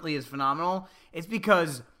legitimately is phenomenal, it's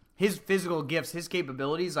because his physical gifts, his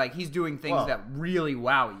capabilities, like he's doing things that really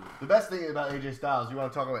wow you. The best thing about AJ Styles, you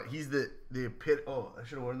want to talk about, he's the epitome. Oh, I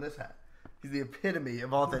should have worn this hat. He's the epitome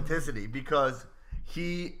of authenticity because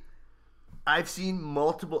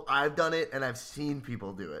I've done it, and I've seen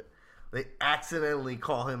people do it. They accidentally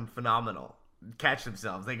call him phenomenal, catch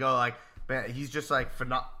themselves. They go like, man, he's just like,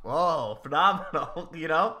 phenomenal, you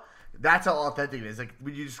know? That's how authentic it is. Like,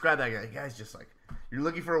 when you describe that guy, the guy's just like, you're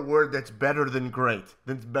looking for a word that's better than great,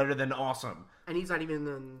 that's better than awesome. And he's not even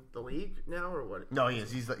in the league now, or what? No, he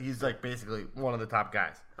is. He's like basically one of the top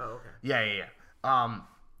guys. Oh, okay. Yeah.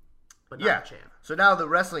 But not a champ. So now the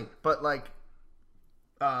wrestling, but like,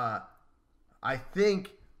 I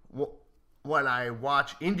think when I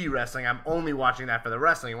watch indie wrestling, I'm only watching that for the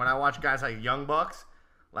wrestling. When I watch guys like Young Bucks,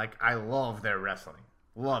 like I love their wrestling,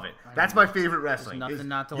 love it. That's my favorite wrestling. There's nothing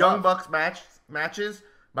not to Young love. Bucks matches.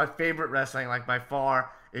 My favorite wrestling, like by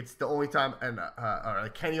far. It's the only time, and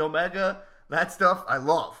like Kenny Omega, that stuff I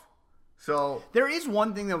love. So there is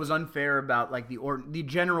one thing that was unfair about like the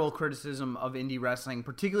general criticism of indie wrestling,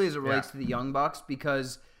 particularly as it relates to the Young Bucks,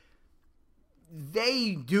 because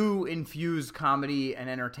they do infuse comedy and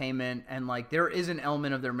entertainment, and like there is an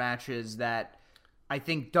element of their matches that I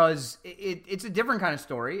think does it's a different kind of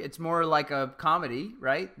story. It's more like a comedy,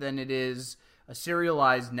 right, than it is a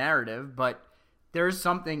serialized narrative, but there's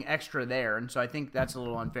something extra there, and so I think that's a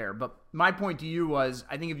little unfair. But my point to you was,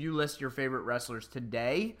 I think if you list your favorite wrestlers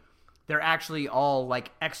today, they're actually all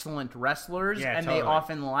like excellent wrestlers, and they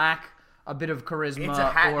often lack a bit of charisma. It's a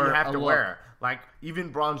hat or you have to look. wear. Like, even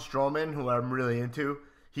Braun Strowman, who I'm really into,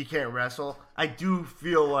 he can't wrestle. I do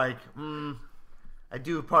feel like,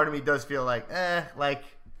 part of me does feel like,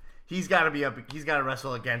 he's got to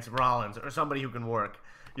wrestle against Rollins or somebody who can work.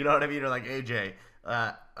 You know what I mean? Or like AJ.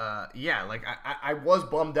 I was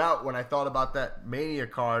bummed out when I thought about that Mania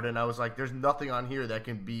card, and I was like, there's nothing on here that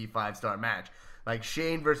can be 5-star match. Like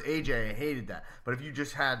Shane versus AJ, I hated that. But if you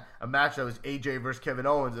just had a match that was AJ versus Kevin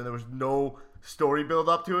Owens and there was no story build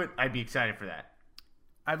up to it, I'd be excited for that.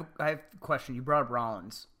 I have a question. You brought up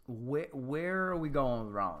Rollins. Where are we going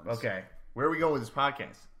with Rollins? Okay. Where are we going with this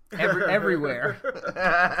podcast? Everywhere.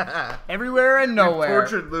 Everywhere and nowhere. We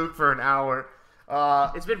tortured Luke for an hour.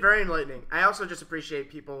 It's been very enlightening. I also just appreciate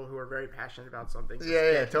people who are very passionate about something.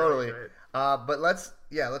 Yeah, totally. But let's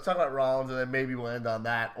talk about Rollins, and then maybe we'll end on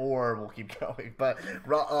that, or we'll keep going. But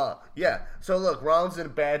so look, Rollins in a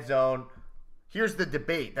bad zone. Here's the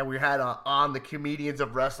debate that we had on the Comedians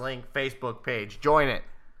of Wrestling Facebook page. Join it.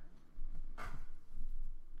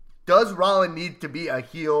 Does Rollins need to be a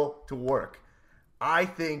heel to work? I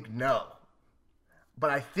think no.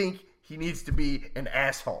 But I think he needs to be an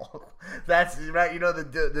asshole. That's right. You know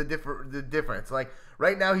the difference. Like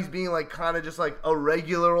right now, he's being like kind of just like a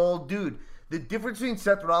regular old dude. The difference between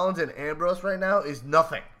Seth Rollins and Ambrose right now is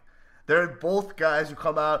nothing. They're both guys who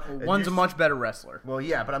come out. One's a much better wrestler. Well,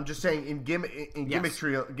 yeah, but I'm just saying in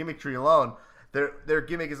gimmickry alone, their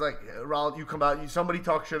gimmick is like Rollins. You come out, somebody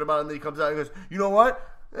talks shit about him, and then he comes out and goes, you know what?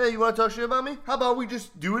 Hey, you want to talk shit about me? How about we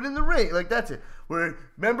just do it in the ring? Like, that's it.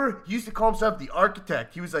 Remember, he used to call himself the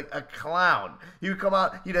Architect. He was like a clown. He would come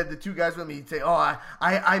out. He'd have the two guys with me. He'd say, he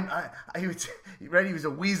was a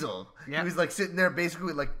weasel. Yeah. He was like sitting there basically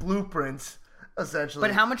with like blueprints, essentially.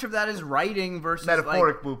 But how much of that is writing versus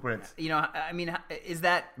metaphoric blueprints? You know, I mean, is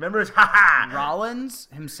that remember Rollins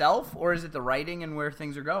himself, or is it the writing and where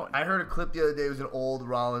things are going? I heard a clip the other day. It was an old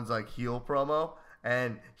Rollins like heel promo.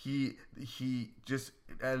 And he just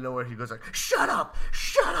out of nowhere he goes like, shut up,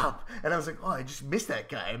 and I was like, oh, I just missed that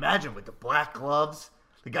guy. Imagine with the black gloves,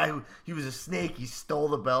 the guy who he was a snake, he stole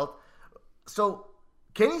the belt. So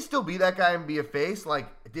can he still be that guy and be a face?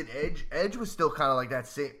 Like did Edge was still kind of like that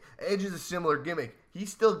same. Edge is a similar gimmick. He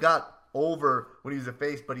still got over when he was a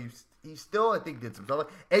face, but he still, I think, did some stuff. Like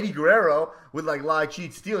Eddie Guerrero with like lie,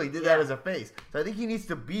 cheat, steal. He did that as a face. So I think he needs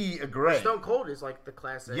to be a gray. Stone Cold is like the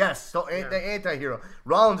classic. Yes, the anti-hero.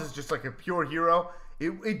 Rollins is just like a pure hero.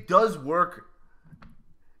 It does work.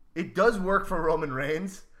 It does work for Roman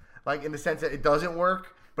Reigns, like in the sense that it doesn't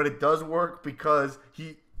work, but it does work because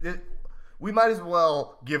we might as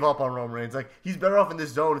well give up on Roman Reigns. Like he's better off in this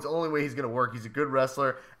zone. It's the only way he's gonna work. He's a good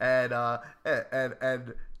wrestler, and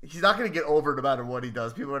he's not going to get over no matter what he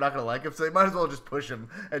does. People are not going to like him, so they might as well just push him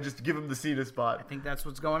and just give him the Cena spot. I think that's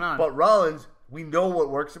what's going on. But Rollins, we know what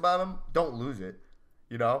works about him. Don't lose it,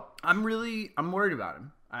 you know? I'm worried about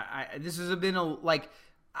him. This has been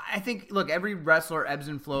I think, look, every wrestler ebbs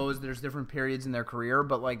and flows. There's different periods in their career,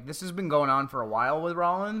 but like this has been going on for a while with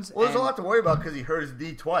Rollins. Well, there's a lot to worry about because he hurt his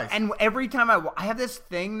knee twice. And every time I have this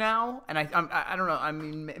thing now, and I don't know, I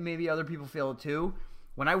mean, maybe other people feel it too.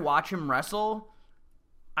 When I watch him wrestle,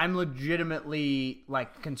 I'm legitimately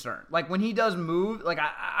like concerned. Like when he does move, like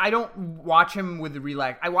I don't watch him with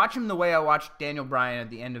relax. I watch him the way I watched Daniel Bryan at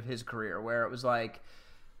the end of his career, where it was like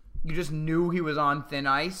you just knew he was on thin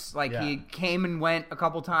ice. Like he came and went a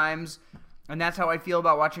couple times, and that's how I feel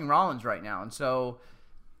about watching Rollins right now. And so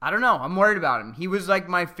I don't know. I'm worried about him. He was like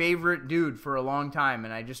my favorite dude for a long time,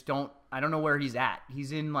 and I don't know where he's at.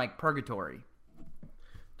 He's in like purgatory.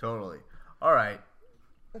 Totally. All right.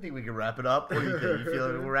 I think we can wrap it up. What do you think? You feel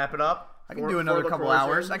like we'll wrap it up? I can do another couple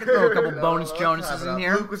hours. I can throw a couple bonus Jonases in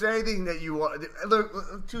here. Luke, was there anything that you want?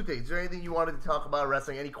 Look, two things. Is there anything you wanted to talk about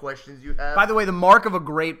wrestling? Any questions you have? By the way, the mark of a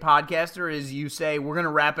great podcaster is you say, we're going to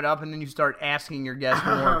wrap it up, and then you start asking your guests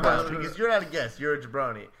more questions. Because you're not a guest. You're a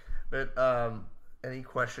jabroni. But any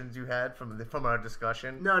questions you had from our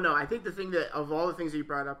discussion? No. I think the thing that, of all the things that you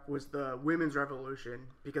brought up, was the women's revolution,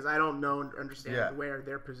 because I don't know and understand where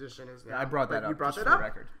their position is now. I brought that up. You brought that up?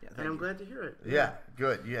 Record. Yeah, and I'm glad to hear it. Yeah,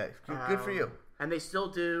 good. Yeah, good for you. And they still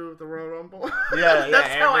do the Royal Rumble. Yeah,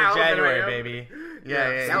 every January, baby.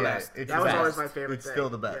 Yeah. That was always my favorite It's thing. still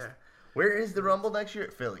the best. Yeah. Where is the Rumble next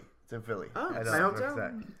year? Philly. It's in Philly. Oh, my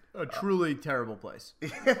hometown. A truly terrible place.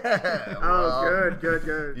 Oh,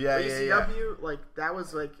 good. Yeah, ECW, like that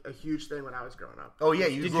was like a huge thing when I was growing up. Oh yeah,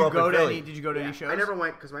 Did you go to any shows? I never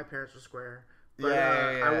went because my parents were square. But,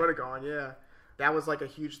 Yeah. I would have gone. Yeah, that was like a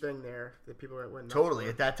huge thing there that people went. Totally.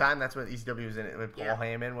 At that time, that's when ECW was in it. When Paul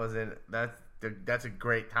Heyman was in it. That's a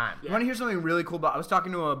great time. You want to hear something really cool? I was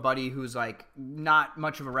talking to a buddy who's like not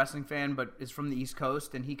much of a wrestling fan, but is from the East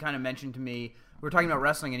Coast, and he kind of mentioned to me, we were talking about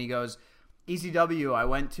wrestling, and he goes, ECW, I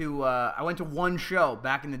went to one show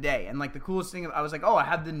back in the day, and like the coolest thing, I was like, oh, I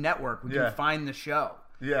have the network, we can find the show.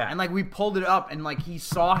 Yeah. And like we pulled it up, and like he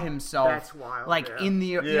saw himself. That's wild. Like in the,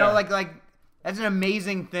 you know, like that's an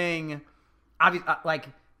amazing thing. Obviously, like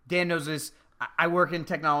Dan knows this. I work in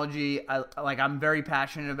technology. I'm very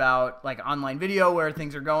passionate about like online video, where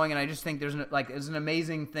things are going, and I just think there's an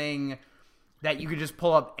amazing thing that you could just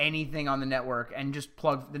pull up anything on the network and just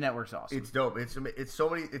plug the network's awesome. It's dope. It's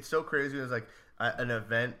so crazy. It's like an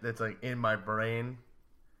event that's like in my brain,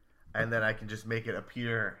 and then I can just make it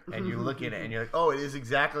appear, and you look at it, and you're like, oh, it is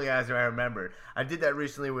exactly as I remembered. I did that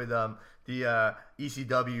recently with the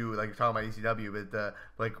ECW, like you're talking about ECW, but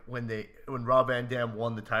like when Rob Van Dam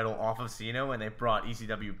won the title off of Cena, and they brought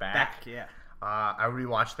ECW back. Yeah. I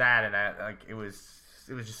rewatched that, and it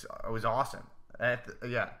was awesome.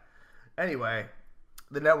 Yeah. Anyway,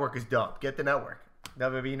 the network is dope. Get the network.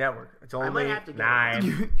 WWE Network. It's only might have to get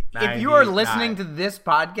 $9. If you are listening to this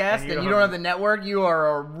podcast and you don't have the network, you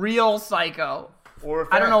are a real psycho.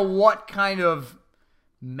 I don't know what kind of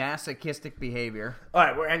masochistic behavior. All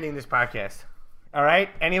right, we're ending this podcast. All right,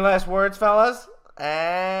 any last words, fellas?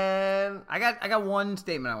 And I got one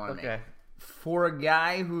statement I want to make. For a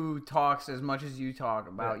guy who talks as much as you talk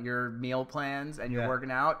about your meal plans and you're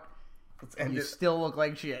working out, you still look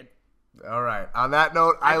like shit. All right. On that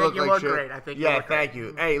note, I look like shit. Great. I think thank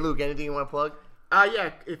you. Hey, Luke, anything you want to plug?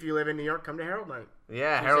 Yeah. If you live in New York, come to Herald Night.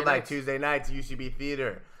 Yeah, Herald Night Tuesday nights, UCB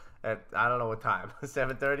Theater. At I don't know what time.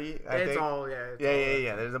 7:30. It's all Yeah.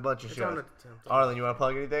 There's a bunch of shows. Arlen, you want to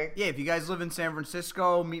plug anything? Yeah, if you guys live in San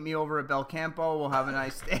Francisco, meet me over at Bel Campo. We'll have a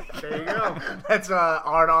nice day. There you go. That's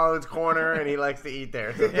Arlen's corner, and he likes to eat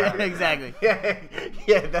there. Yeah, exactly.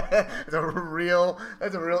 Yeah. That's a real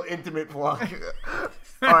intimate plug.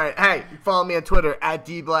 All right, hey, follow me on Twitter at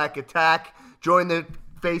DBlackAttack. Join the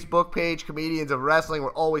Facebook page, Comedians of Wrestling.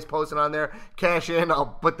 We're always posting on there. Cash in. I'll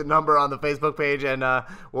put the number on the Facebook page, and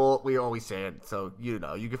we always say it, so you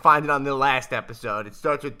know. You can find it on the last episode. It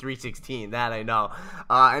starts with 316. That I know.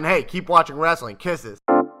 And hey, keep watching wrestling. Kisses.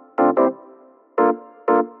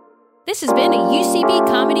 This has been a UCB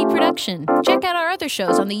Comedy production. Check out our other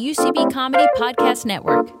shows on the UCB Comedy Podcast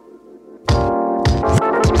Network.